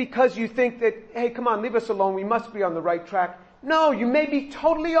just because you think that, hey, come on, leave us alone, we must be on the right track. No, you may be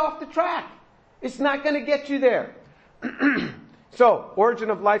totally off the track. It's not going to get you there. So, Origin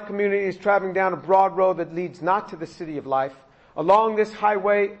of Life community is traveling down a broad road that leads not to the city of life. Along this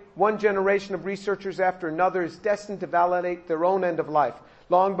highway, one generation of researchers after another is destined to validate their own end of life,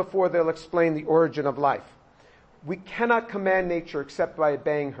 long before they'll explain the origin of life. We cannot command nature except by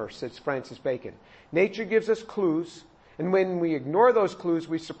obeying her, says Francis Bacon. Nature gives us clues, and when we ignore those clues,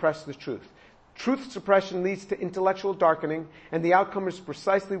 we suppress the truth. Truth suppression leads to intellectual darkening, and the outcome is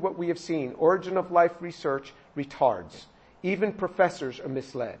precisely what we have seen. Origin of Life research retards. Even professors are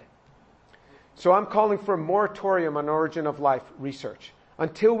misled. So I'm calling for a moratorium on origin of life research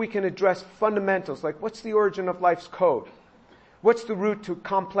until we can address fundamentals like what's the origin of life's code? What's the route to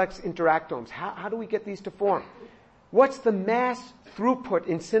complex interactomes? How do we get these to form? What's the mass throughput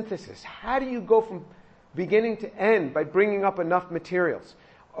in synthesis? How do you go from beginning to end by bringing up enough materials?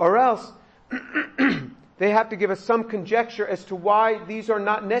 Or else they have to give us some conjecture as to why these are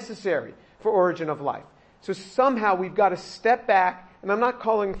not necessary for origin of life. So somehow we've got to step back, and I'm not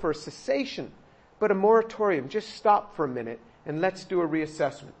calling for a cessation, but a moratorium. Just stop for a minute and let's do a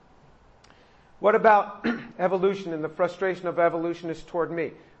reassessment. What about evolution and the frustration of evolutionists toward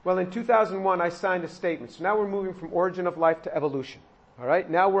me? Well, in 2001, I signed a statement. So now we're moving from origin of life to evolution. All right?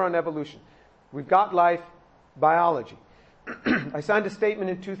 Now we're on evolution. We've got life, biology. I signed a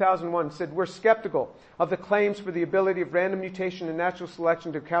statement in 2001 that said we're skeptical of the claims for the ability of random mutation and natural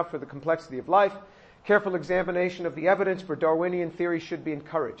selection to account for the complexity of life. Careful examination of the evidence for Darwinian theory should be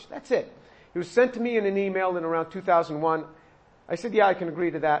encouraged. That's it. It was sent to me in an email in around 2001. I said, yeah, I can agree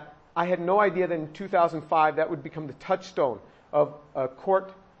to that. I had no idea that in 2005 that would become the touchstone of a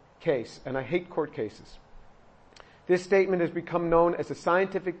court case, and I hate court cases. This statement has become known as a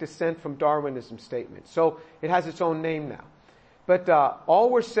scientific dissent from Darwinism statement. So it has its own name now. But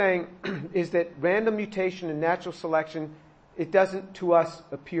all we're saying is that random mutation and natural selection, it doesn't, to us,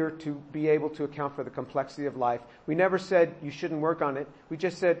 appear to be able to account for the complexity of life. We never said you shouldn't work on it. We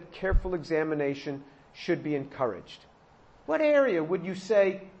just said careful examination should be encouraged. What area would you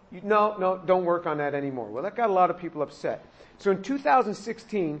say, no, don't work on that anymore? Well, that got a lot of people upset. So in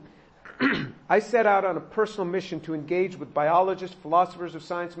 2016, I set out on a personal mission to engage with biologists, philosophers of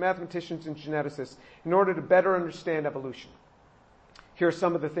science, mathematicians, and geneticists in order to better understand evolution. Here are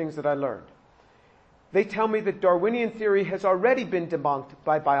some of the things that I learned. They tell me that Darwinian theory has already been debunked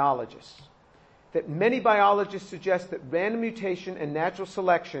by biologists. That many biologists suggest that random mutation and natural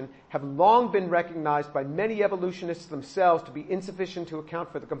selection have long been recognized by many evolutionists themselves to be insufficient to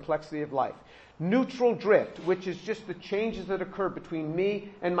account for the complexity of life. Neutral drift, which is just the changes that occur between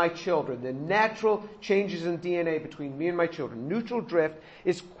me and my children, the natural changes in DNA between me and my children. Neutral drift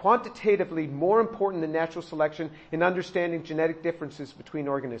is quantitatively more important than natural selection in understanding genetic differences between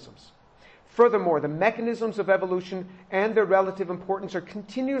organisms. Furthermore, the mechanisms of evolution and their relative importance are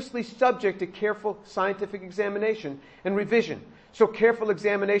continuously subject to careful scientific examination and revision. So careful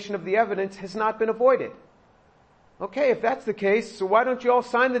examination of the evidence has not been avoided. Okay, if that's the case, so why don't you all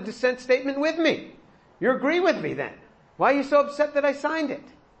sign the dissent statement with me? You agree with me then. Why are you so upset that I signed it?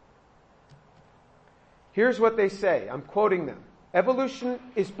 Here's what they say. I'm quoting them. Evolution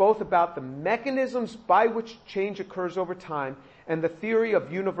is both about the mechanisms by which change occurs over time and the theory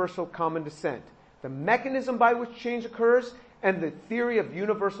of universal common descent. The mechanism by which change occurs and the theory of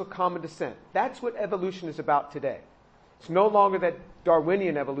universal common descent. That's what evolution is about today. It's no longer that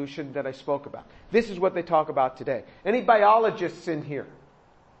Darwinian evolution that I spoke about. This is what they talk about today. Any biologists in here?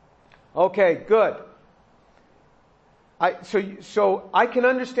 Okay, good. So I can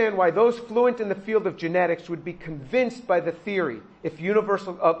understand why those fluent in the field of genetics would be convinced by the theory, if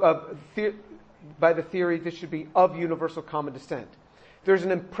universal by the theory this should be of universal common descent. There's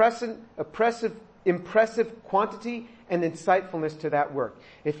an oppressive impressive quantity and insightfulness to that work.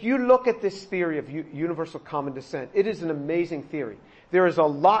 If you look at this theory of universal common descent, it is an amazing theory. There is a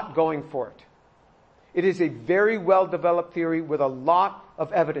lot going for it. It is a very well-developed theory with a lot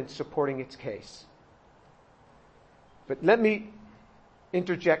of evidence supporting its case. But let me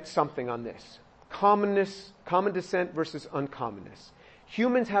interject something on this. Common descent versus uncommonness.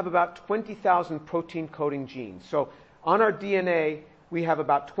 Humans have about 20,000 protein coding genes. So on our DNA, we have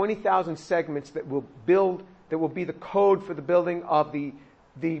about 20,000 segments that will be the code for the building of the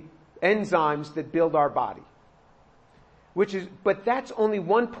enzymes that build our body. But that's only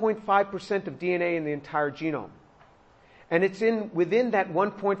 1.5% of DNA in the entire genome. And it's within that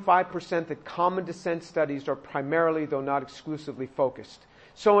 1.5% that common descent studies are primarily, though not exclusively, focused.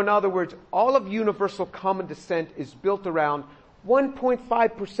 So in other words, all of universal common descent is built around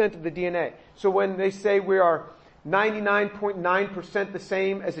 1.5% of the DNA. So when they say we are 99.9% the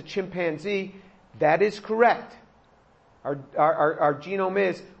same as a chimpanzee, that is correct. Our genome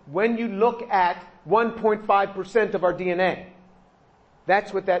is, when you look at 1.5% of our DNA.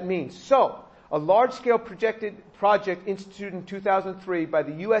 That's what that means. So, a large-scale project instituted in 2003 by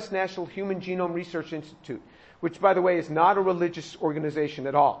the U.S. National Human Genome Research Institute, which, by the way, is not a religious organization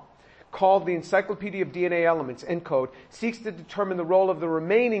at all, called the Encyclopedia of DNA Elements, ENCODE, seeks to determine the role of the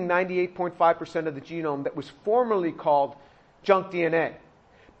remaining 98.5% of the genome that was formerly called junk DNA,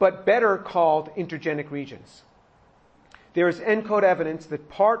 but better called intergenic regions. There is ENCODE evidence that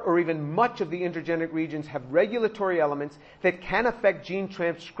part or even much of the intergenic regions have regulatory elements that can affect gene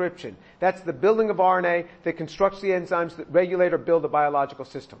transcription. That's the building of RNA that constructs the enzymes that regulate or build the biological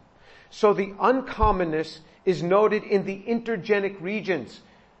system. So the uncommonness is noted in the intergenic regions,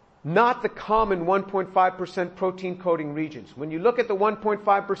 not the common 1.5% protein coding regions. When you look at the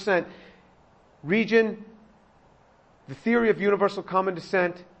 1.5% region, the theory of universal common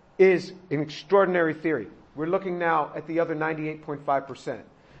descent is an extraordinary theory. We're looking now at the other 98.5%.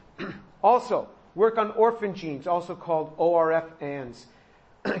 Also, work on orphan genes, also called ORF-ANs,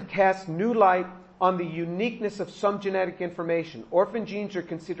 casts new light on the uniqueness of some genetic information. Orphan genes are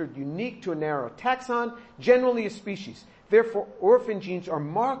considered unique to a narrow taxon, generally a species. Therefore, orphan genes are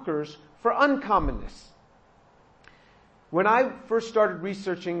markers for uncommonness. When I first started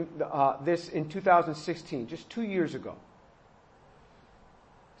researching this in 2016, just 2 years ago,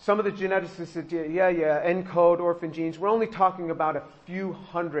 some of the geneticists said, ENCODE, orphan genes, we're only talking about a few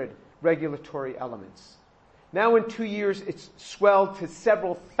hundred regulatory elements. Now in 2 years, it's swelled to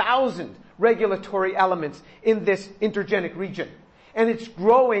several thousand regulatory elements in this intergenic region. And it's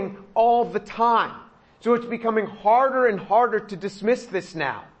growing all the time. So it's becoming harder and harder to dismiss this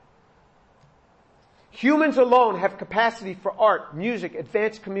now. Humans alone have capacity for art, music,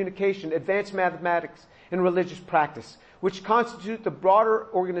 advanced communication, advanced mathematics, and religious practice, which constitute the broader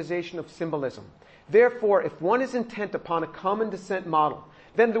organization of symbolism. Therefore, if one is intent upon a common descent model,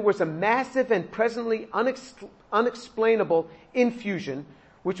 then there was a massive and presently unexplainable infusion,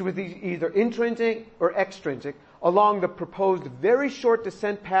 which was either intrinsic or extrinsic, along the proposed very short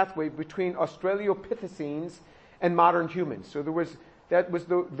descent pathway between Australopithecines and modern humans. So that was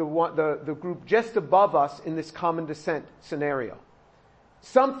the group just above us in this common descent scenario.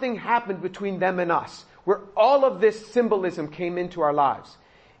 Something happened between them and us, where all of this symbolism came into our lives.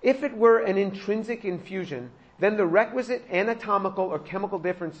 If it were an intrinsic infusion, then the requisite anatomical or chemical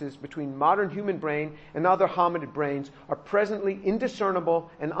differences between modern human brain and other hominid brains are presently indiscernible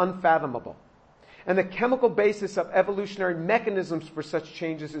and unfathomable. And the chemical basis of evolutionary mechanisms for such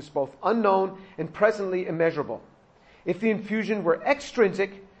changes is both unknown and presently immeasurable. If the infusion were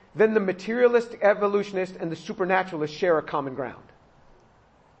extrinsic, then the materialist evolutionist and the supernaturalist share a common ground.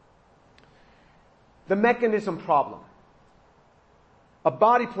 The mechanism problem. A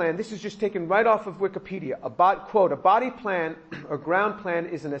body plan, this is just taken right off of Wikipedia. Quote, a body plan or ground plan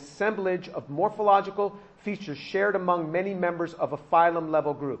is an assemblage of morphological features shared among many members of a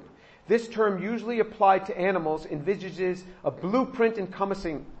phylum-level group. This term, usually applied to animals, envisages a blueprint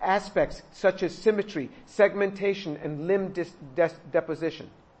encompassing aspects such as symmetry, segmentation, and limb deposition.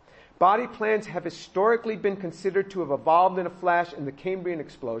 Body plans have historically been considered to have evolved in a flash in the Cambrian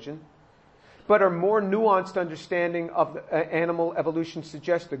explosion, but a more nuanced understanding of animal evolution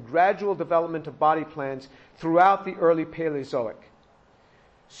suggests the gradual development of body plans throughout the early Paleozoic.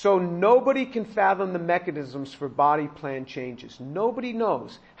 So nobody can fathom the mechanisms for body plan changes. Nobody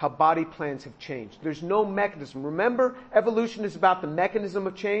knows how body plans have changed. There's no mechanism. Remember, evolution is about the mechanism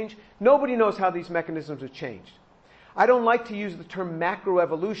of change. Nobody knows how these mechanisms have changed. I don't like to use the term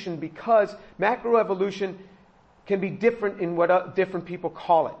macroevolution because macroevolution can be different in what different people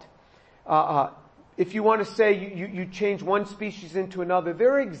call it. if you want to say you change one species into another,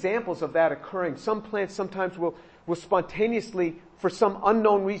 there are examples of that occurring. Some plants sometimes will spontaneously, for some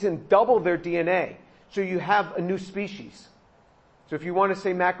unknown reason, double their DNA. So you have a new species. So if you want to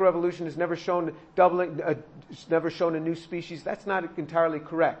say macroevolution has never shown it's never shown a new species, that's not entirely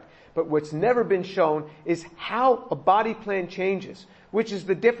correct. But what's never been shown is how a body plan changes, which is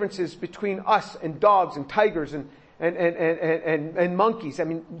the differences between us and dogs and tigers and monkeys. I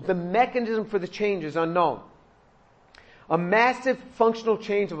mean, the mechanism for the change is unknown. A massive functional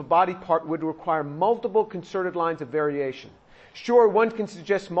change of a body part would require multiple concerted lines of variation. Sure, one can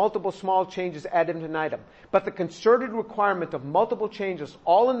suggest multiple small changes ad infinitum, but the concerted requirement of multiple changes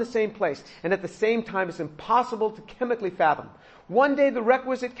all in the same place and at the same time is impossible to chemically fathom. One day the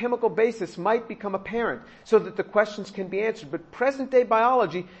requisite chemical basis might become apparent so that the questions can be answered, but present-day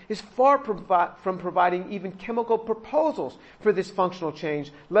biology is far from providing even chemical proposals for this functional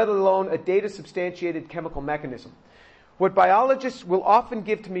change, let alone a data-substantiated chemical mechanism. What biologists will often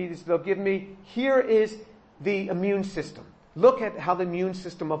give to me is they'll give me, here is the immune system. Look at how the immune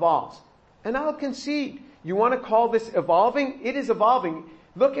system evolves. And I'll concede, you want to call this evolving? It is evolving.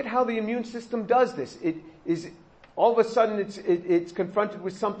 Look at how the immune system does this. It is, all of a sudden it's confronted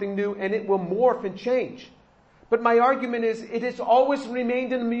with something new and it will morph and change. But my argument is, it has always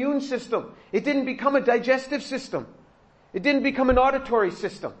remained an immune system. It didn't become a digestive system. It didn't become an auditory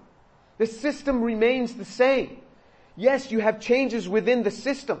system. The system remains the same. Yes, you have changes within the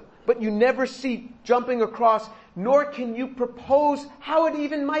system, but you never see jumping across, nor can you propose how it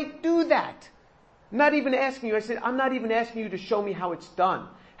even might do that. I'm not even asking you, I'm not even asking you to show me how it's done,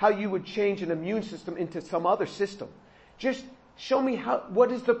 how you would change an immune system into some other system. Just show me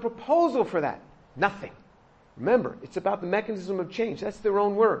what is the proposal for that? Nothing. Remember, it's about the mechanism of change. That's their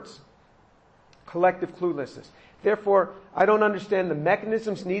own words. Collective cluelessness. Therefore, I don't understand the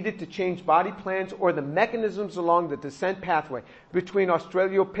mechanisms needed to change body plans or the mechanisms along the descent pathway between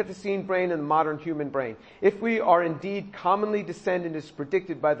Australopithecine brain and the modern human brain. If we are indeed commonly descendant as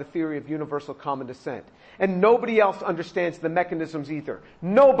predicted by the theory of universal common descent. And nobody else understands the mechanisms either.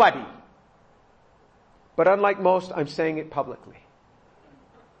 Nobody. But unlike most, I'm saying it publicly.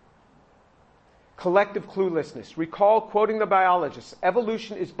 Collective cluelessness. Recall, quoting the biologists,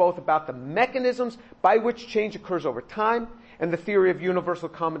 evolution is both about the mechanisms by which change occurs over time and the theory of universal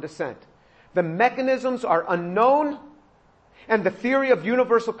common descent. The mechanisms are unknown, and the theory of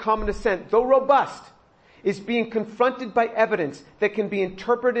universal common descent, though robust, is being confronted by evidence that can be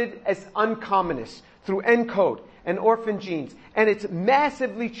interpreted as uncommonness through ENCODE and orphan genes, and it's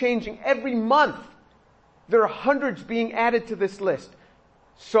massively changing every month. There are hundreds being added to this list.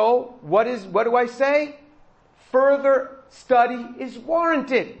 So, what do I say? Further study is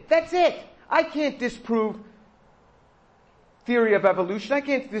warranted. That's it. I can't disprove theory of evolution. I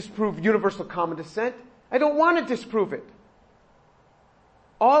can't disprove universal common descent. I don't want to disprove it.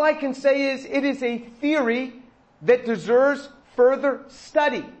 All I can say is it is a theory that deserves further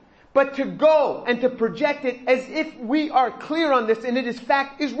study. But to go and to project it as if we are clear on this and it is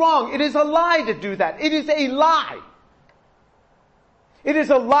fact is wrong. It is a lie to do that. It is a lie. It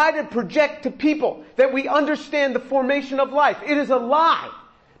is a lie to project to people that we understand the formation of life. It is a lie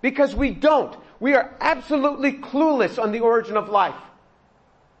because we don't. We are absolutely clueless on the origin of life.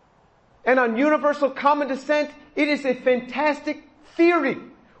 And on universal common descent, it is a fantastic theory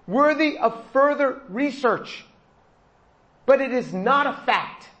worthy of further research. But it is not a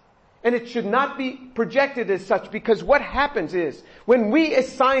fact. And it should not be projected as such because what happens is when we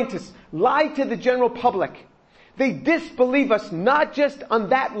as scientists lie to the general public, they disbelieve us not just on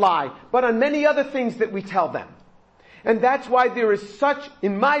that lie, but on many other things that we tell them. And that's why there is such,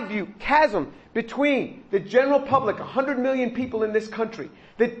 in my view, chasm between the general public, 100 million people in this country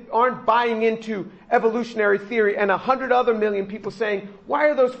that aren't buying into evolutionary theory, and 100 other million people saying, why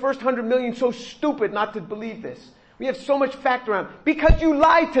are those first 100 million so stupid not to believe this? We have so much fact around. Because you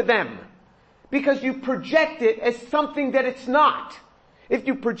lied to them. Because you project it as something that it's not. If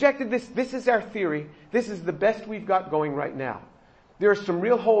you projected this is our theory, this is the best we've got going right now. There are some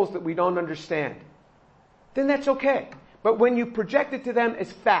real holes that we don't understand. Then that's okay. But when you project it to them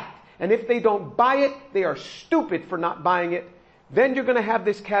as fact, and if they don't buy it, they are stupid for not buying it, then you're going to have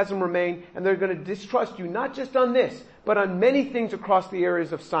this chasm remain, and they're going to distrust you not just on this, but on many things across the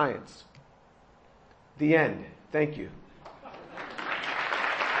areas of science. The end. Thank you.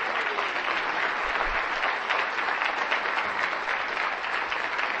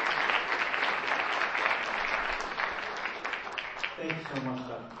 Thank you so much,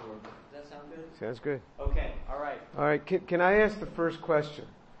 Dr. Ford. Does that sound good? Sounds good. Okay, all right. All right, can I ask the first question?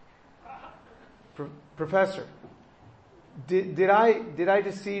 Professor, Did I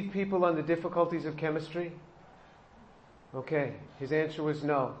deceive people on the difficulties of chemistry? Okay, his answer was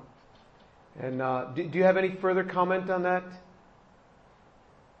no. And do you have any further comment on that?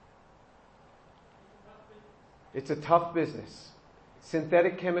 It's a tough business.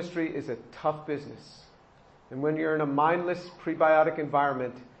 Synthetic chemistry is a tough business. And when you're in a mindless prebiotic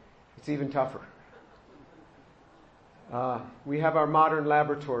environment, it's even tougher. We have our modern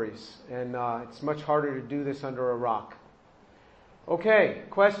laboratories, and it's much harder to do this under a rock. Okay,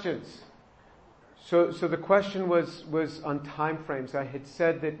 questions? So the question was on time frames. I had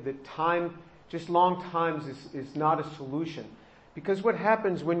said that time, just long times, is not a solution. Because what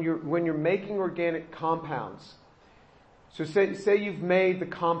happens when you're making organic compounds, so say you've made the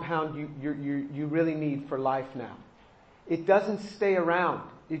compound you really need for life now. It doesn't stay around.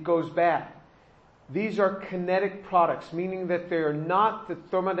 It goes bad. These are kinetic products, meaning that they are not the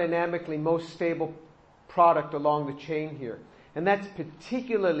thermodynamically most stable product along the chain here. And that's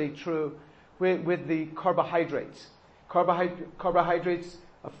particularly true with the carbohydrates. Carbohydrates,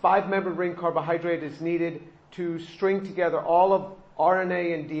 a 5-membered ring carbohydrate is needed to string together all of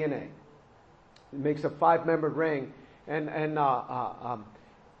RNA and DNA. It makes a 5-membered ring. And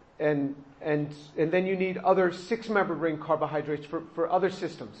then you need other 6-membered ring carbohydrates for other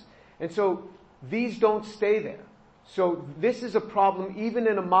systems. And so these don't stay there. So this is a problem even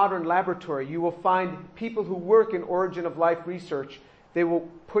in a modern laboratory. You will find people who work in origin of life research, they will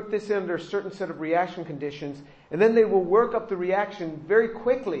put this under a certain set of reaction conditions, and then they will work up the reaction very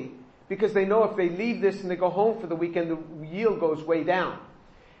quickly because they know if they leave this and they go home for the weekend, the yield goes way down.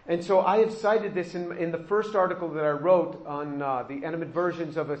 And so I have cited this in the first article that I wrote on the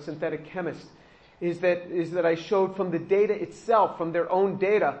animadversions of a synthetic chemist, is that I showed from the data itself, from their own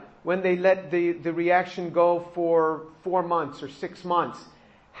data, when they let the reaction go for 4 months or 6 months,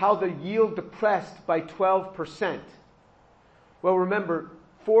 how the yield depressed by 12%. Well, remember,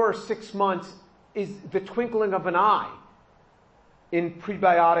 4 or 6 months is the twinkling of an eye in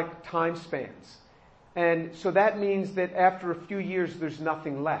prebiotic time spans. And so that means that after a few years, there's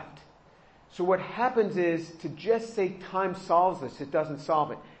nothing left. So what happens is, to just say time solves this, it doesn't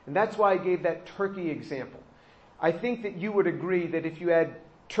solve it. And that's why I gave that turkey example. I think that you would agree that if you add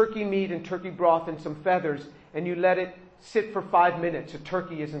turkey meat and turkey broth and some feathers, and you let it sit for 5 minutes, a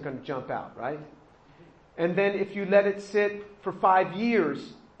turkey isn't going to jump out, right? And then if you let it sit for 5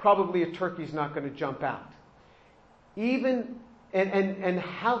 years, probably a turkey's not going to jump out. And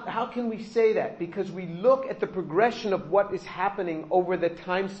how can we say that? Because we look at the progression of what is happening over the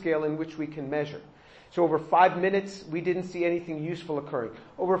time scale in which we can measure. So over 5 minutes, we didn't see anything useful occurring.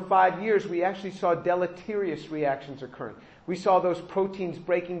 Over 5 years, we actually saw deleterious reactions occurring. We saw those proteins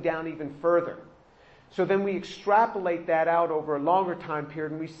breaking down even further. So then we extrapolate that out over a longer time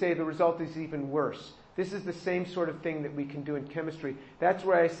period, and we say the result is even worse. This is the same sort of thing that we can do in chemistry. That's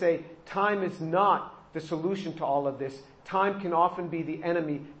where I say time is not the solution to all of this. Time can often be the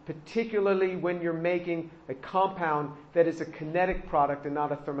enemy, particularly when you're making a compound that is a kinetic product and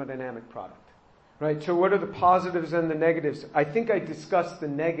not a thermodynamic product. Right? So what are the positives and the negatives? I think I discussed the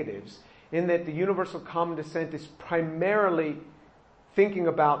negatives in that the universal common descent is primarily thinking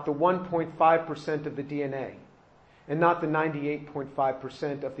about the 1.5% of the DNA and not the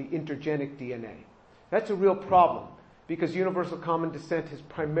 98.5% of the intergenic DNA. That's a real problem because universal common descent has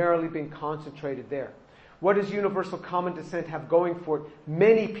primarily been concentrated there. What does universal common descent have going for it?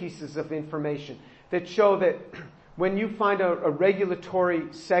 Many pieces of information that show that when you find a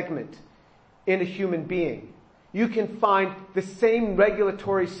regulatory segment in a human being, you can find the same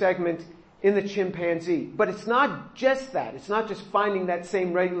regulatory segment in the chimpanzee. But it's not just that. It's not just finding that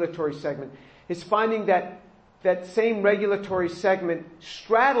same regulatory segment. It's finding that same regulatory segment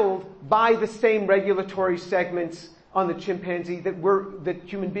straddled by the same regulatory segments on the chimpanzee that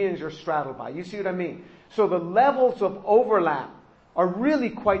human beings are straddled by. You see what I mean? So the levels of overlap are really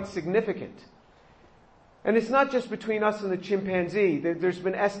quite significant. And it's not just between us and the chimpanzee. There's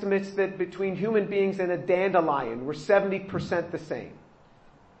been estimates that between human beings and a dandelion, we're 70% the same.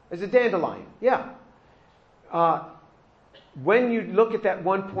 As a dandelion, yeah. When you look at that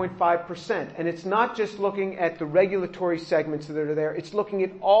 1.5%, and it's not just looking at the regulatory segments that are there, it's looking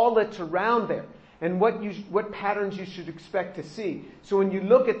at all that's around there and what patterns you should expect to see. So when you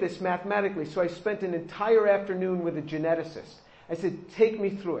look at this mathematically, so I spent an entire afternoon with a geneticist. I said, take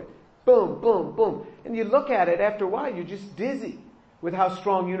me through it. Boom, boom, boom. And you look at it, after a while, you're just dizzy with how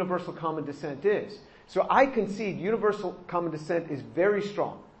strong universal common descent is. So I concede universal common descent is very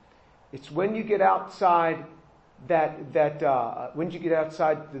strong. It's when you get outside when you get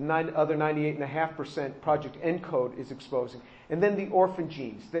outside, the other 98.5% Project ENCODE is exposing. And then the orphan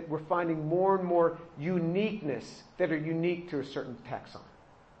genes, that we're finding more and more uniqueness that are unique to a certain taxon.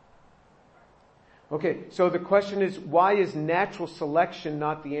 Okay, so the question is, why is natural selection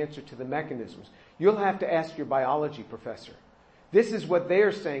not the answer to the mechanisms? You'll have to ask your biology professor. This is what they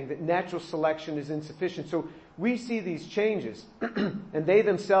are saying, that natural selection is insufficient. So we see these changes, and they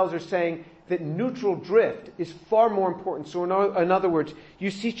themselves are saying that neutral drift is far more important. So in other words,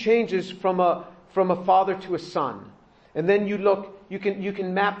 you see changes from a father to a son. And then you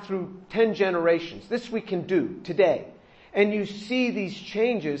can map through 10 generations. This we can do today. And you see these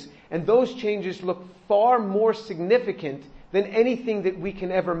changes, and those changes look far more significant than anything that we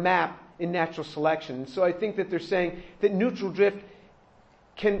can ever map in natural selection. And so I think that they're saying that neutral drift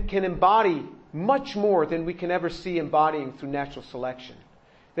can embody much more than we can ever see embodying through natural selection.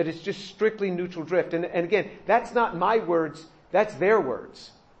 That it's just strictly neutral drift. And again, that's not my words, that's their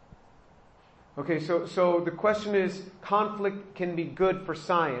words. Okay, so the question is, conflict can be good for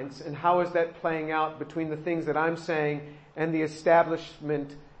science, and how is that playing out between the things that I'm saying and the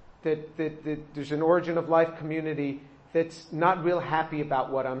establishment that there's an origin of life community that's not real happy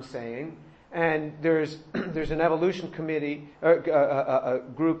about what I'm saying, and there's an evolution committee, a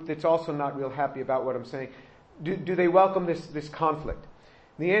group that's also not real happy about what I'm saying. Do they welcome this conflict?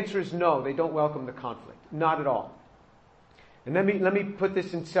 The answer is no, they don't welcome the conflict. Not at all. And let me put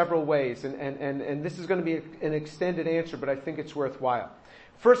this in several ways, and this is going to be an extended answer, but I think it's worthwhile.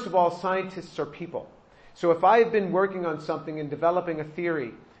 First of all, scientists are people. So if I have been working on something and developing a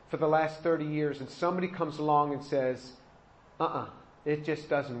theory for the last 30 years, and somebody comes along and says, it just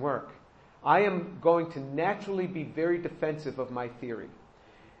doesn't work, I am going to naturally be very defensive of my theory.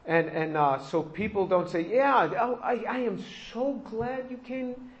 And so people don't say, I am so glad you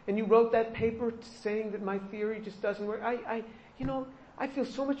came and you wrote that paper saying that my theory just doesn't work. I feel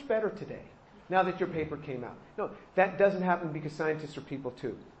so much better today now that your paper came out. No, that doesn't happen because scientists are people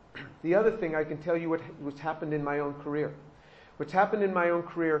too. The other thing, I can tell you what's happened in my own career. What's happened in my own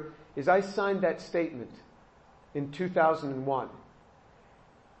career is I signed that statement in 2001.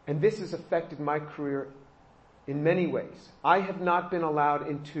 And this has affected my career in many ways. I have not been allowed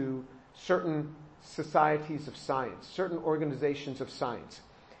into certain societies of science, certain organizations of science.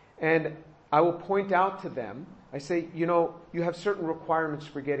 And I will point out to them, I say, you have certain requirements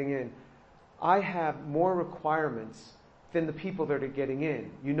for getting in. I have more requirements than the people that are getting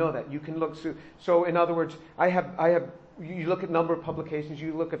in. You know that. You can look. So in other words, you look at number of publications,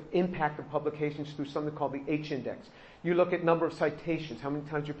 you look at impact of publications through something called the H-index. You look at number of citations, how many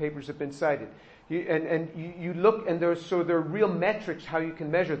times your papers have been cited. You look, and there are real metrics how you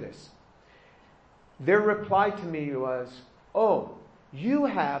can measure this. Their reply to me was, you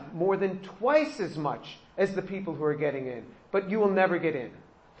have more than twice as much as the people who are getting in, but you will never get in.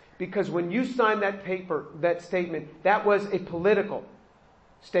 Because when you signed that paper, that statement, that was a political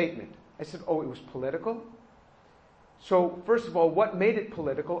statement. I said, it was political? So, first of all, what made it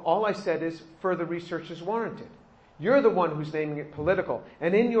political? All I said is, further research is warranted. You're the one who's naming it political.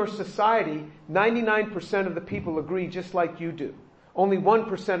 And in your society, 99% of the people agree just like you do. Only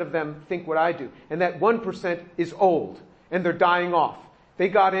 1% of them think what I do. And that 1% is old, and they're dying off. They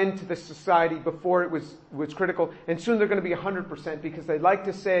got into the society before it was critical, and soon they're going to be 100% because they like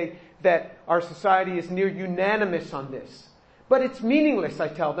to say that our society is near unanimous on this. But it's meaningless, I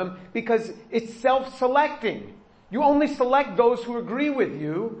tell them, because it's self-selecting. You only select those who agree with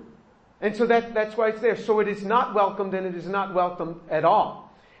you, and so that's why it's there. So it is not welcomed, and it is not welcomed at all.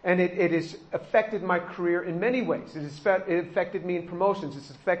 And it has affected my career in many ways. It affected me in promotions.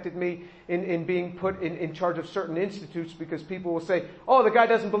 It's affected me in being put in charge of certain institutes because people will say, the guy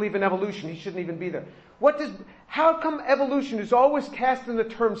doesn't believe in evolution. He shouldn't even be there. How come evolution is always cast in the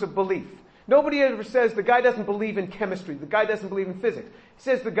terms of belief? Nobody ever says the guy doesn't believe in chemistry. The guy doesn't believe in physics. He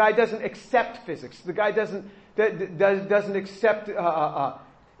says the guy doesn't accept physics. The guy doesn't accept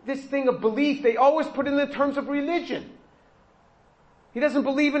this thing of belief. They always put it in the terms of religion. He doesn't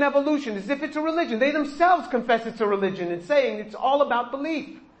believe in evolution as if it's a religion. They themselves confess it's a religion and saying it's all about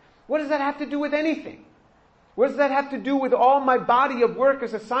belief. What does that have to do with anything? What does that have to do with all my body of work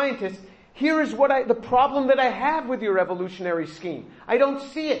as a scientist? Here is the problem that I have with your evolutionary scheme. I don't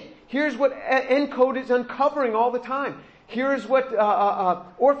see it. Here's what ENCODE is uncovering all the time. Here is what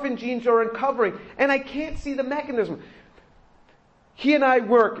orphan genes are uncovering. And I can't see the mechanism. He and I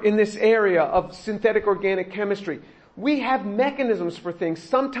work in this area of synthetic organic chemistry. We have mechanisms for things.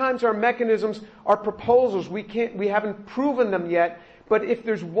 Sometimes our mechanisms are proposals. We haven't proven them yet. But if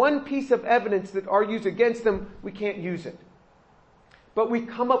there's one piece of evidence that argues against them, we can't use it. But we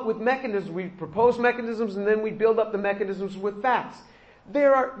come up with mechanisms, we propose mechanisms, and then we build up the mechanisms with facts.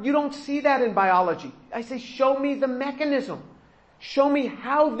 You don't see that in biology. I say, show me the mechanism. Show me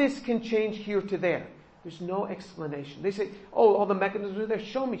how this can change here to there. There's no explanation. They say, oh, all the mechanisms are there.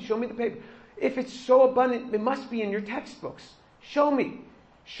 Show me the paper. If it's so abundant, it must be in your textbooks. Show me.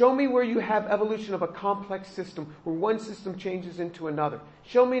 Show me where you have evolution of a complex system, where one system changes into another.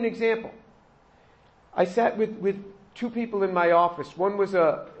 Show me an example. I sat with two people in my office. One was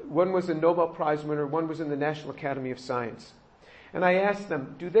a Nobel Prize winner. One was in the National Academy of Science. And I asked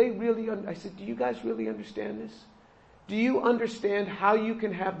them, I said, do you guys really understand this? Do you understand how you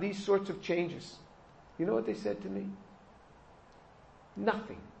can have these sorts of changes? You know what they said to me?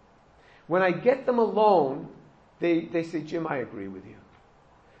 Nothing. When I get them alone, they say, Jim, I agree with you.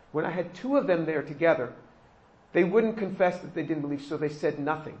 When I had two of them there together, they wouldn't confess that they didn't believe, so they said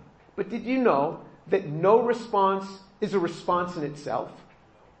nothing. But did you know that no response is a response in itself?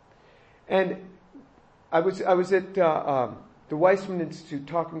 And I was at the Weizmann Institute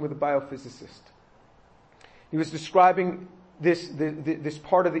talking with a biophysicist. He was describing this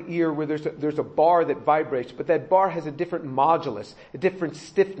part of the ear where there's a bar that vibrates, but that bar has a different modulus, a different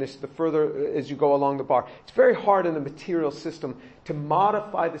stiffness the further as you go along the bar. It's very hard in the material system to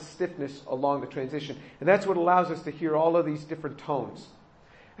modify the stiffness along the transition, and that's what allows us to hear all of these different tones.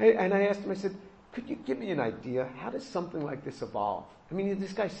 And I asked him, I said, could you give me an idea? How does something like this evolve? I mean,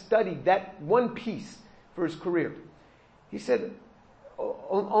 this guy studied that one piece for his career. He said,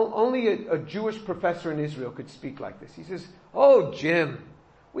 only a Jewish professor in Israel could speak like this. He says, oh, Jim,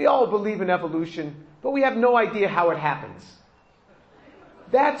 we all believe in evolution, but we have no idea how it happens.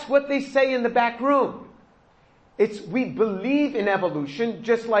 That's what they say in the back room. We believe in evolution,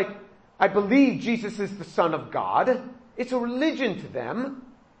 just like I believe Jesus is the Son of God. It's a religion to them,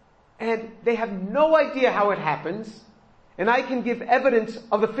 and they have no idea how it happens, and I can give evidence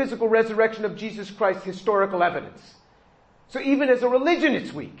of the physical resurrection of Jesus Christ, historical evidence. So even as a religion,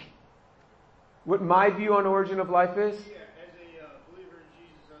 it's weak. What my view on origin of life is? Yeah, as a believer in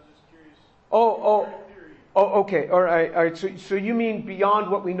Jesus, I was just curious. Okay. All right. So you mean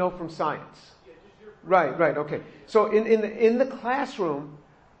beyond what we know from science? Yeah, just your Right. Okay. So in the classroom,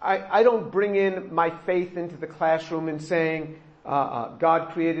 I don't bring in my faith into the classroom and saying God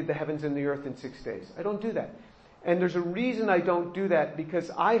created the heavens and the earth in 6 days. I don't do that. And there's a reason I don't do that, because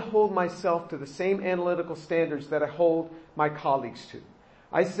I hold myself to the same analytical standards that I hold my colleagues to.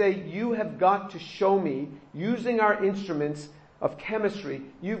 I say, you have got to show me, using our instruments of chemistry,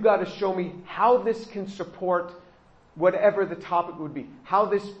 you've got to show me how this can support whatever the topic would be. How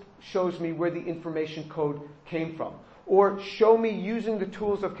this shows me where the information code came from. Or show me, using the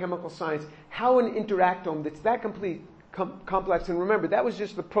tools of chemical science, how an interactome that's that complex, and remember, that was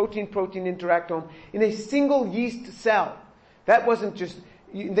just the protein-protein interactome in a single yeast cell. That wasn't just,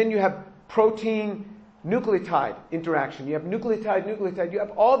 then you have protein-nucleotide interaction. You have nucleotide, you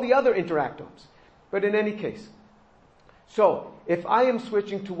have all the other interactomes. But in any case, so if I am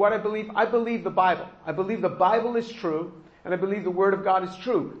switching to what I believe the Bible. I believe the Bible is true, and I believe the Word of God is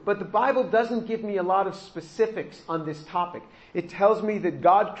true. But the Bible doesn't give me a lot of specifics on this topic. It tells me that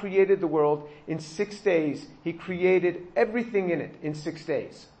God created the world in 6 days. He created everything in it in 6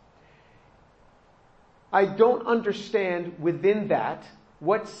 days. I don't understand within that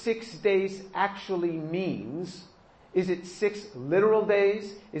what 6 days actually means. Is it 6 literal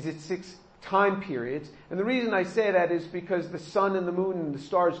days? Is it 6 time periods? And the reason I say that is because the sun and the moon and the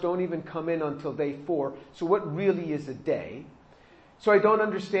stars don't even come in until day 4. So what really is a day? So I don't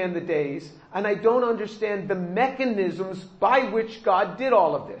understand the days, and I don't understand the mechanisms by which God did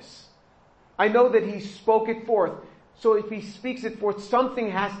all of this. I know that He spoke it forth. So if He speaks it forth, something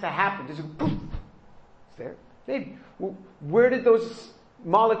has to happen. Does it poof? It's there. Maybe. Where did those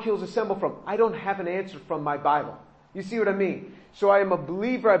molecules assemble from? I don't have an answer from my Bible. You see what I mean? So I am a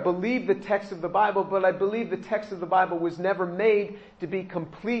believer. I believe the text of the Bible, but I believe the text of the Bible was never made to be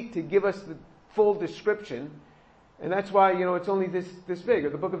complete, to give us the full description. And that's why, it's only this big.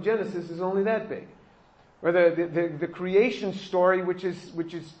 Or the book of Genesis is only that big. Or the creation story, which is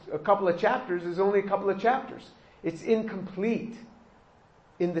a couple of chapters, is only a couple of chapters. It's incomplete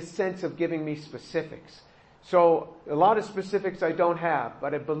in the sense of giving me specifics. So a lot of specifics I don't have,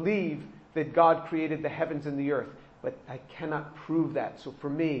 but I believe that God created the heavens and the earth. But I cannot prove that. So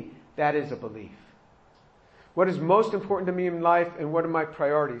for me, that is a belief. What is most important to me in life, and what are my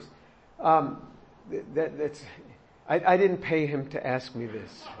priorities? I didn't pay him to ask me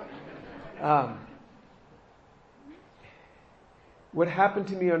this. What happened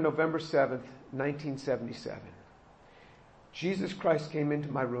to me on November 7th, 1977? Jesus Christ came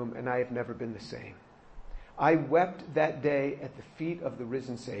into my room, and I have never been the same. I wept that day at the feet of the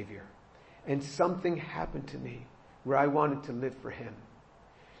risen Savior. And something happened to me where I wanted to live for Him.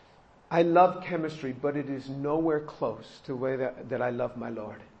 I love chemistry, but it is nowhere close to the way that I love my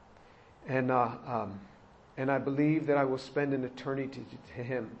Lord. And I believe that I will spend an eternity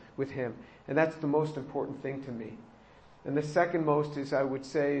with Him. And that's the most important thing to me. And the second most is, I would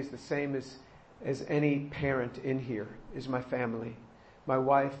say, is the same as any parent in here, is my family. My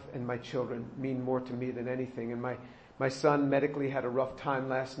wife and my children mean more to me than anything. And my son medically had a rough time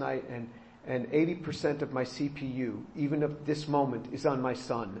last night, and 80% of my CPU, even at this moment, is on my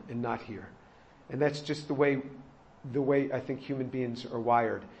son and not here. And that's just the way I think human beings are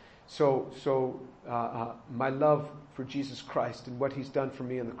wired. So my love for Jesus Christ and what He's done for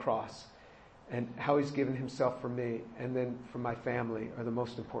me on the cross and how He's given Himself for me and then for my family are the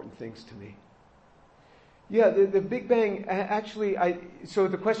most important things to me. Yeah, the Big Bang, actually, so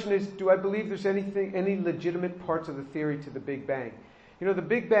the question is, do I believe there's any legitimate parts of the theory to the Big Bang? You know, the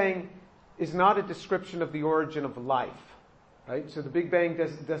Big Bang is not a description of the origin of life, right? So the Big Bang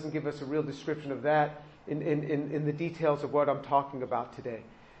doesn't give us a real description of that in the details of what I'm talking about today.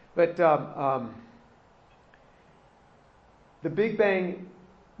 But the Big Bang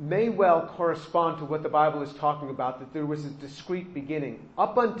may well correspond to what the Bible is talking about, that there was a discrete beginning.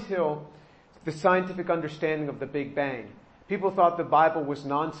 Up until the scientific understanding of the Big Bang, people thought the Bible was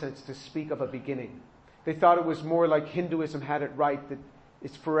nonsense to speak of a beginning. They thought it was more like Hinduism had it right, that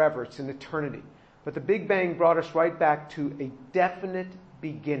it's forever, it's an eternity. But the Big Bang brought us right back to a definite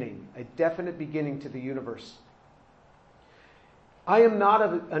beginning to the universe. I am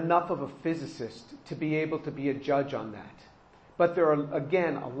not enough of a physicist to be able to be a judge on that. But there are,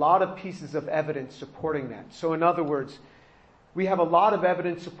 again, a lot of pieces of evidence supporting that. So in other words, we have a lot of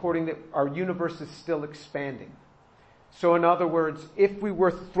evidence supporting that our universe is still expanding. So in other words, if we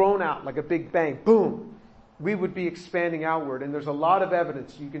were thrown out like a big bang, boom, we would be expanding outward. And there's a lot of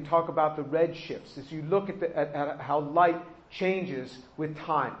evidence. You can talk about the red shifts as you look at how light changes with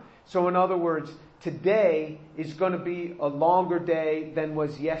time. So in other words, today is going to be a longer day than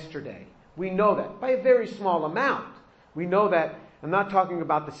was yesterday. We know that by a very small amount. We know that. I'm not talking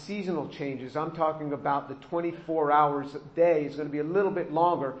about the seasonal changes. I'm talking about the 24 hours a day is going to be a little bit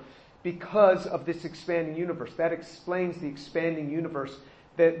longer because of this expanding universe. That explains the expanding universe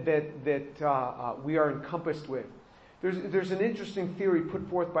that we are encompassed with. There's an interesting theory put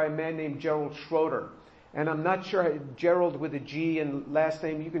forth by a man named Gerald Schroeder. And I'm not sure, Gerald with a G and last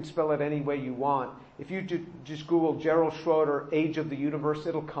name, you can spell it any way you want. If you just Google Gerald Schroeder, Age of the Universe,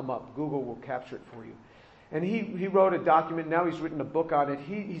 it'll come up. Google will capture it for you. And he wrote a document, now he's written a book on it.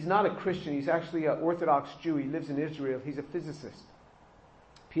 He's not a Christian, he's actually an Orthodox Jew. He lives in Israel. He's a physicist,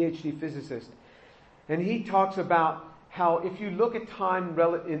 PhD physicist. And he talks about how if you look at time,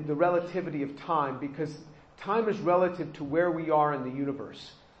 in the relativity of time, because time is relative to where we are in the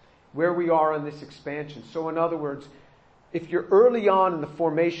universe, where we are in this expansion. So in other words, if you're early on in the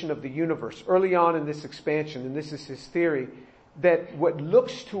formation of the universe, early on in this expansion, and this is his theory, that what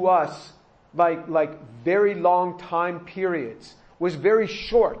looks to us like very long time periods was very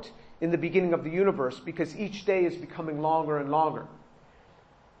short in the beginning of the universe because each day is becoming longer and longer.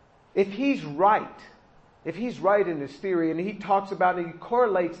 If he's right in his theory, and he talks about it, he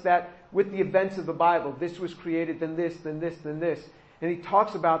correlates that with the events of the Bible. This was created, then this, then this, then this. And he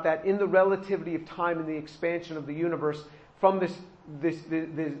talks about that in the relativity of time and the expansion of the universe from this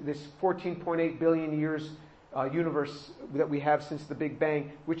 14.8 billion years universe that we have since the Big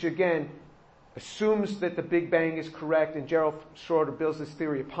Bang, which again assumes that the Big Bang is correct, and Gerald Schroeder builds his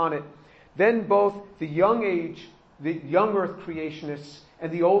theory upon it. Then both the young Earth creationists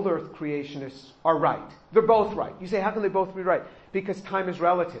and the old Earth creationists are right. They're both right. You say, how can they both be right? Because time is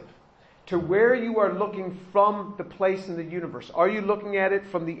relative to where you are looking from the place in the universe. Are you looking at it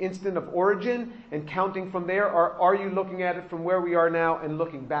from the instant of origin and counting from there, or are you looking at it from where we are now and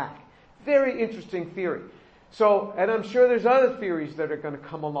looking back? Very interesting theory. So, and I'm sure there's other theories that are going to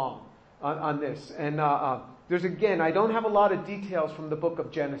come along on this. And there's, again, I don't have a lot of details from the book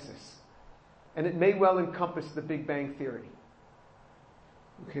of Genesis. And it may well encompass the Big Bang Theory.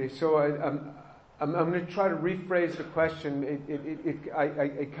 Okay, so I'm going to try to rephrase the question.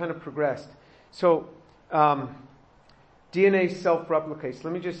 I kind of progressed. So, DNA self-replicates.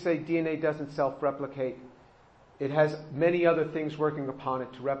 Let me just say DNA doesn't self-replicate. It has many other things working upon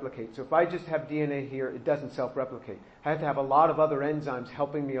it to replicate. So if I just have DNA here, it doesn't self-replicate. I have to have a lot of other enzymes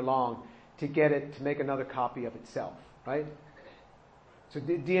helping me along to get it to make another copy of itself, right? So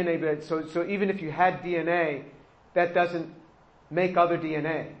DNA, so even if you had DNA, that doesn't make other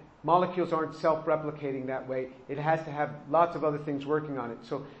DNA. Molecules aren't self-replicating that way. It has to have lots of other things working on it.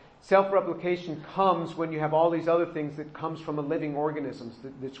 So Self-replication comes when you have all these other things that comes from a living organism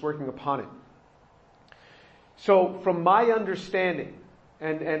that's working upon it. So from my understanding,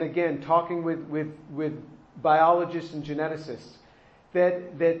 and again, talking with biologists and geneticists,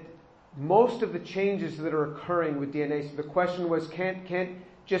 that most of the changes that are occurring with DNA, so the question was, can't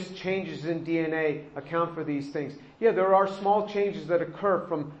just changes in DNA account for these things? Yeah, there are small changes that occur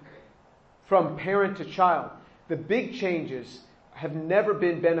from parent to child. The big changes have never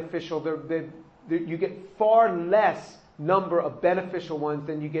been beneficial. You get far less number of beneficial ones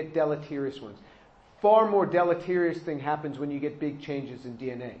than you get deleterious ones. Far more deleterious thing happens when you get big changes in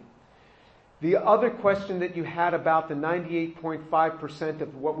DNA. The other question that you had about the 98.5%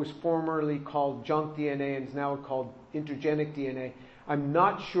 of what was formerly called junk DNA and is now called intergenic DNA, I'm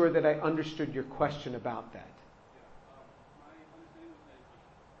not sure that I understood your question about that.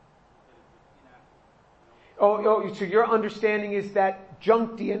 So your understanding is that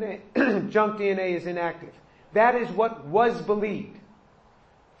junk DNA is inactive. That is what was believed.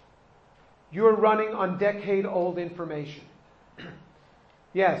 You're running on decade-old information.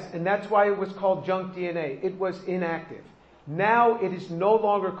 Yes, and that's why it was called junk DNA. It was inactive. Now it is no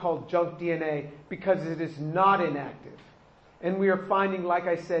longer called junk DNA because it is not inactive. And we are finding, like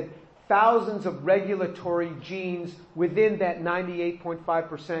I said, thousands of regulatory genes within that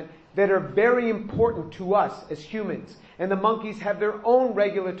 98.5% that are very important to us as humans. And the monkeys have their own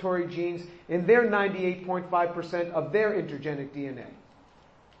regulatory genes in their 98.5% of their intergenic DNA.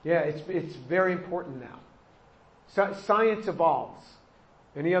 Yeah, it's very important now. Science evolves.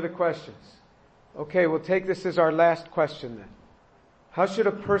 Any other questions? Okay, we'll take this as our last question then. How should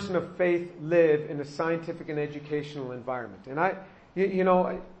a person of faith live in a scientific and educational environment?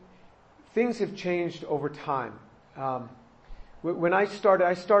 And things have changed over time. When I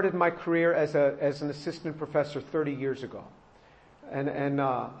started my career as an assistant professor 30 years ago. And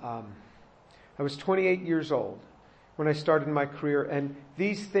I was 28 years old when I started my career, and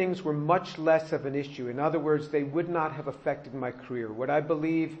these things were much less of an issue. In other words, they would not have affected my career. What I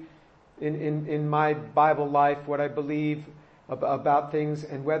believe in my Bible life, what I believe about things,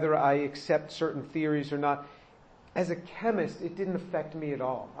 and whether I accept certain theories or not, as a chemist, it didn't affect me at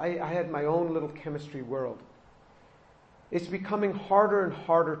all. I had my own little chemistry world. It's becoming harder and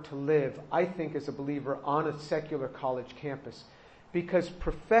harder to live, I think, as a believer on a secular college campus, because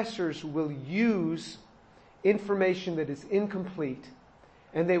professors will use information that is incomplete,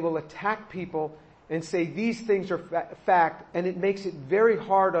 and they will attack people and say these things are fact, and it makes it very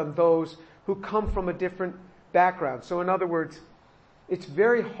hard on those who come from a different background. So in other words, it's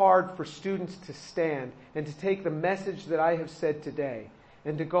very hard for students to stand and to take the message that I have said today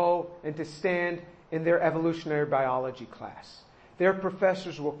and to go and to stand in their evolutionary biology class. Their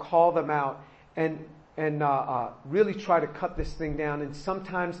professors will call them out and really try to cut this thing down, and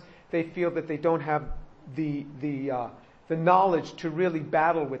sometimes they feel that they don't have the knowledge to really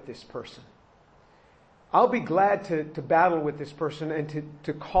battle with this person. I'll be glad to battle with this person and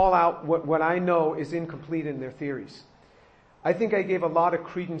to call out what I know is incomplete in their theories. I think I gave a lot of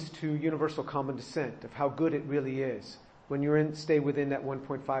credence to universal common descent, of how good it really is when you stay within that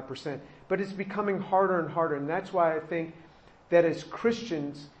 1.5%. But it's becoming harder and harder, and that's why I think that as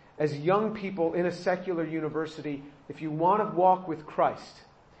Christians, as young people in a secular university, if you want to walk with Christ,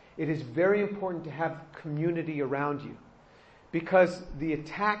 it is very important to have community around you, because the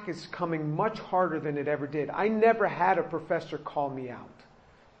attack is coming much harder than it ever did. I never had a professor call me out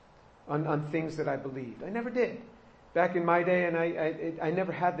on things that I believed. I never did. Back in my day, and I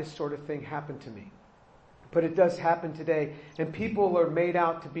never had this sort of thing happen to me. But it does happen today, and people are made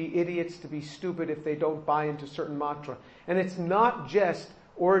out to be idiots, to be stupid if they don't buy into certain mantra. And it's not just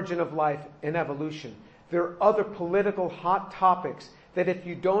origin of life and evolution. There are other political hot topics that if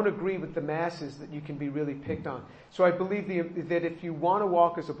you don't agree with the masses, that you can be really picked on. So I believe that if you want to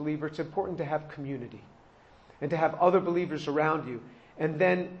walk as a believer, it's important to have community and to have other believers around you. And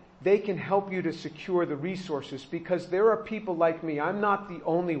then they can help you to secure the resources, because there are people like me. I'm not the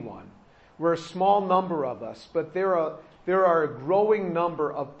only one. We're a small number of us, but there are a growing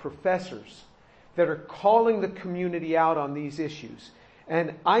number of professors that are calling the community out on these issues.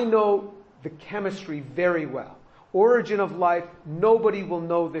 And I know the chemistry very well. Origin of life, nobody will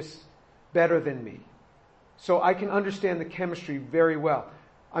know this better than me. So I can understand the chemistry very well.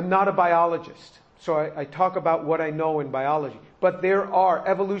 I'm not a biologist, so I talk about what I know in biology. But there are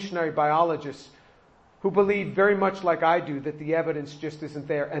evolutionary biologists who believe very much like I do that the evidence just isn't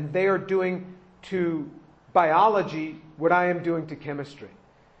there. And they are doing to biology what I am doing to chemistry.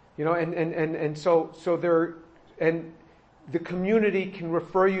 And the community can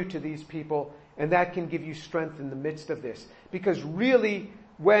refer you to these people, and that can give you strength in the midst of this. Because really,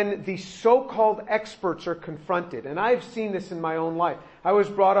 when the so-called experts are confronted, and I've seen this in my own life. I was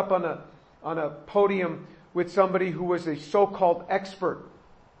brought up on a podium with somebody who was a so-called expert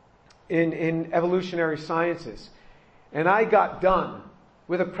in evolutionary sciences. And I got done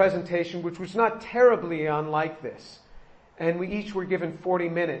with a presentation which was not terribly unlike this. And we each were given 40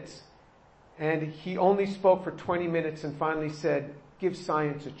 minutes. And he only spoke for 20 minutes and finally said, "Give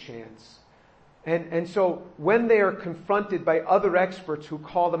science a chance." And so when they are confronted by other experts who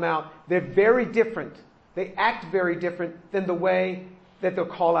call them out, they're very different. They act very different than the way that they'll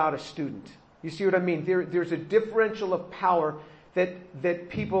call out a student. You see what I mean? There's a differential of power that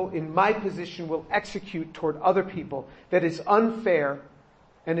people in my position will execute toward other people that is unfair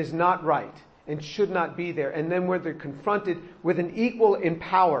and is not right and should not be there. And then when they're confronted with an equal in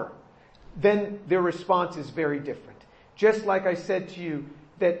power, then their response is very different. Just like I said to you,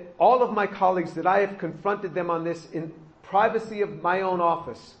 that all of my colleagues that I have confronted them on this in privacy of my own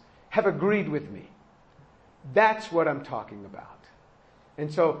office have agreed with me. That's what I'm talking about.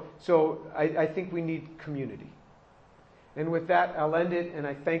 And so I think we need community. And with that, I'll end it, and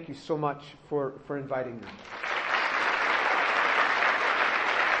I thank you so much for inviting me.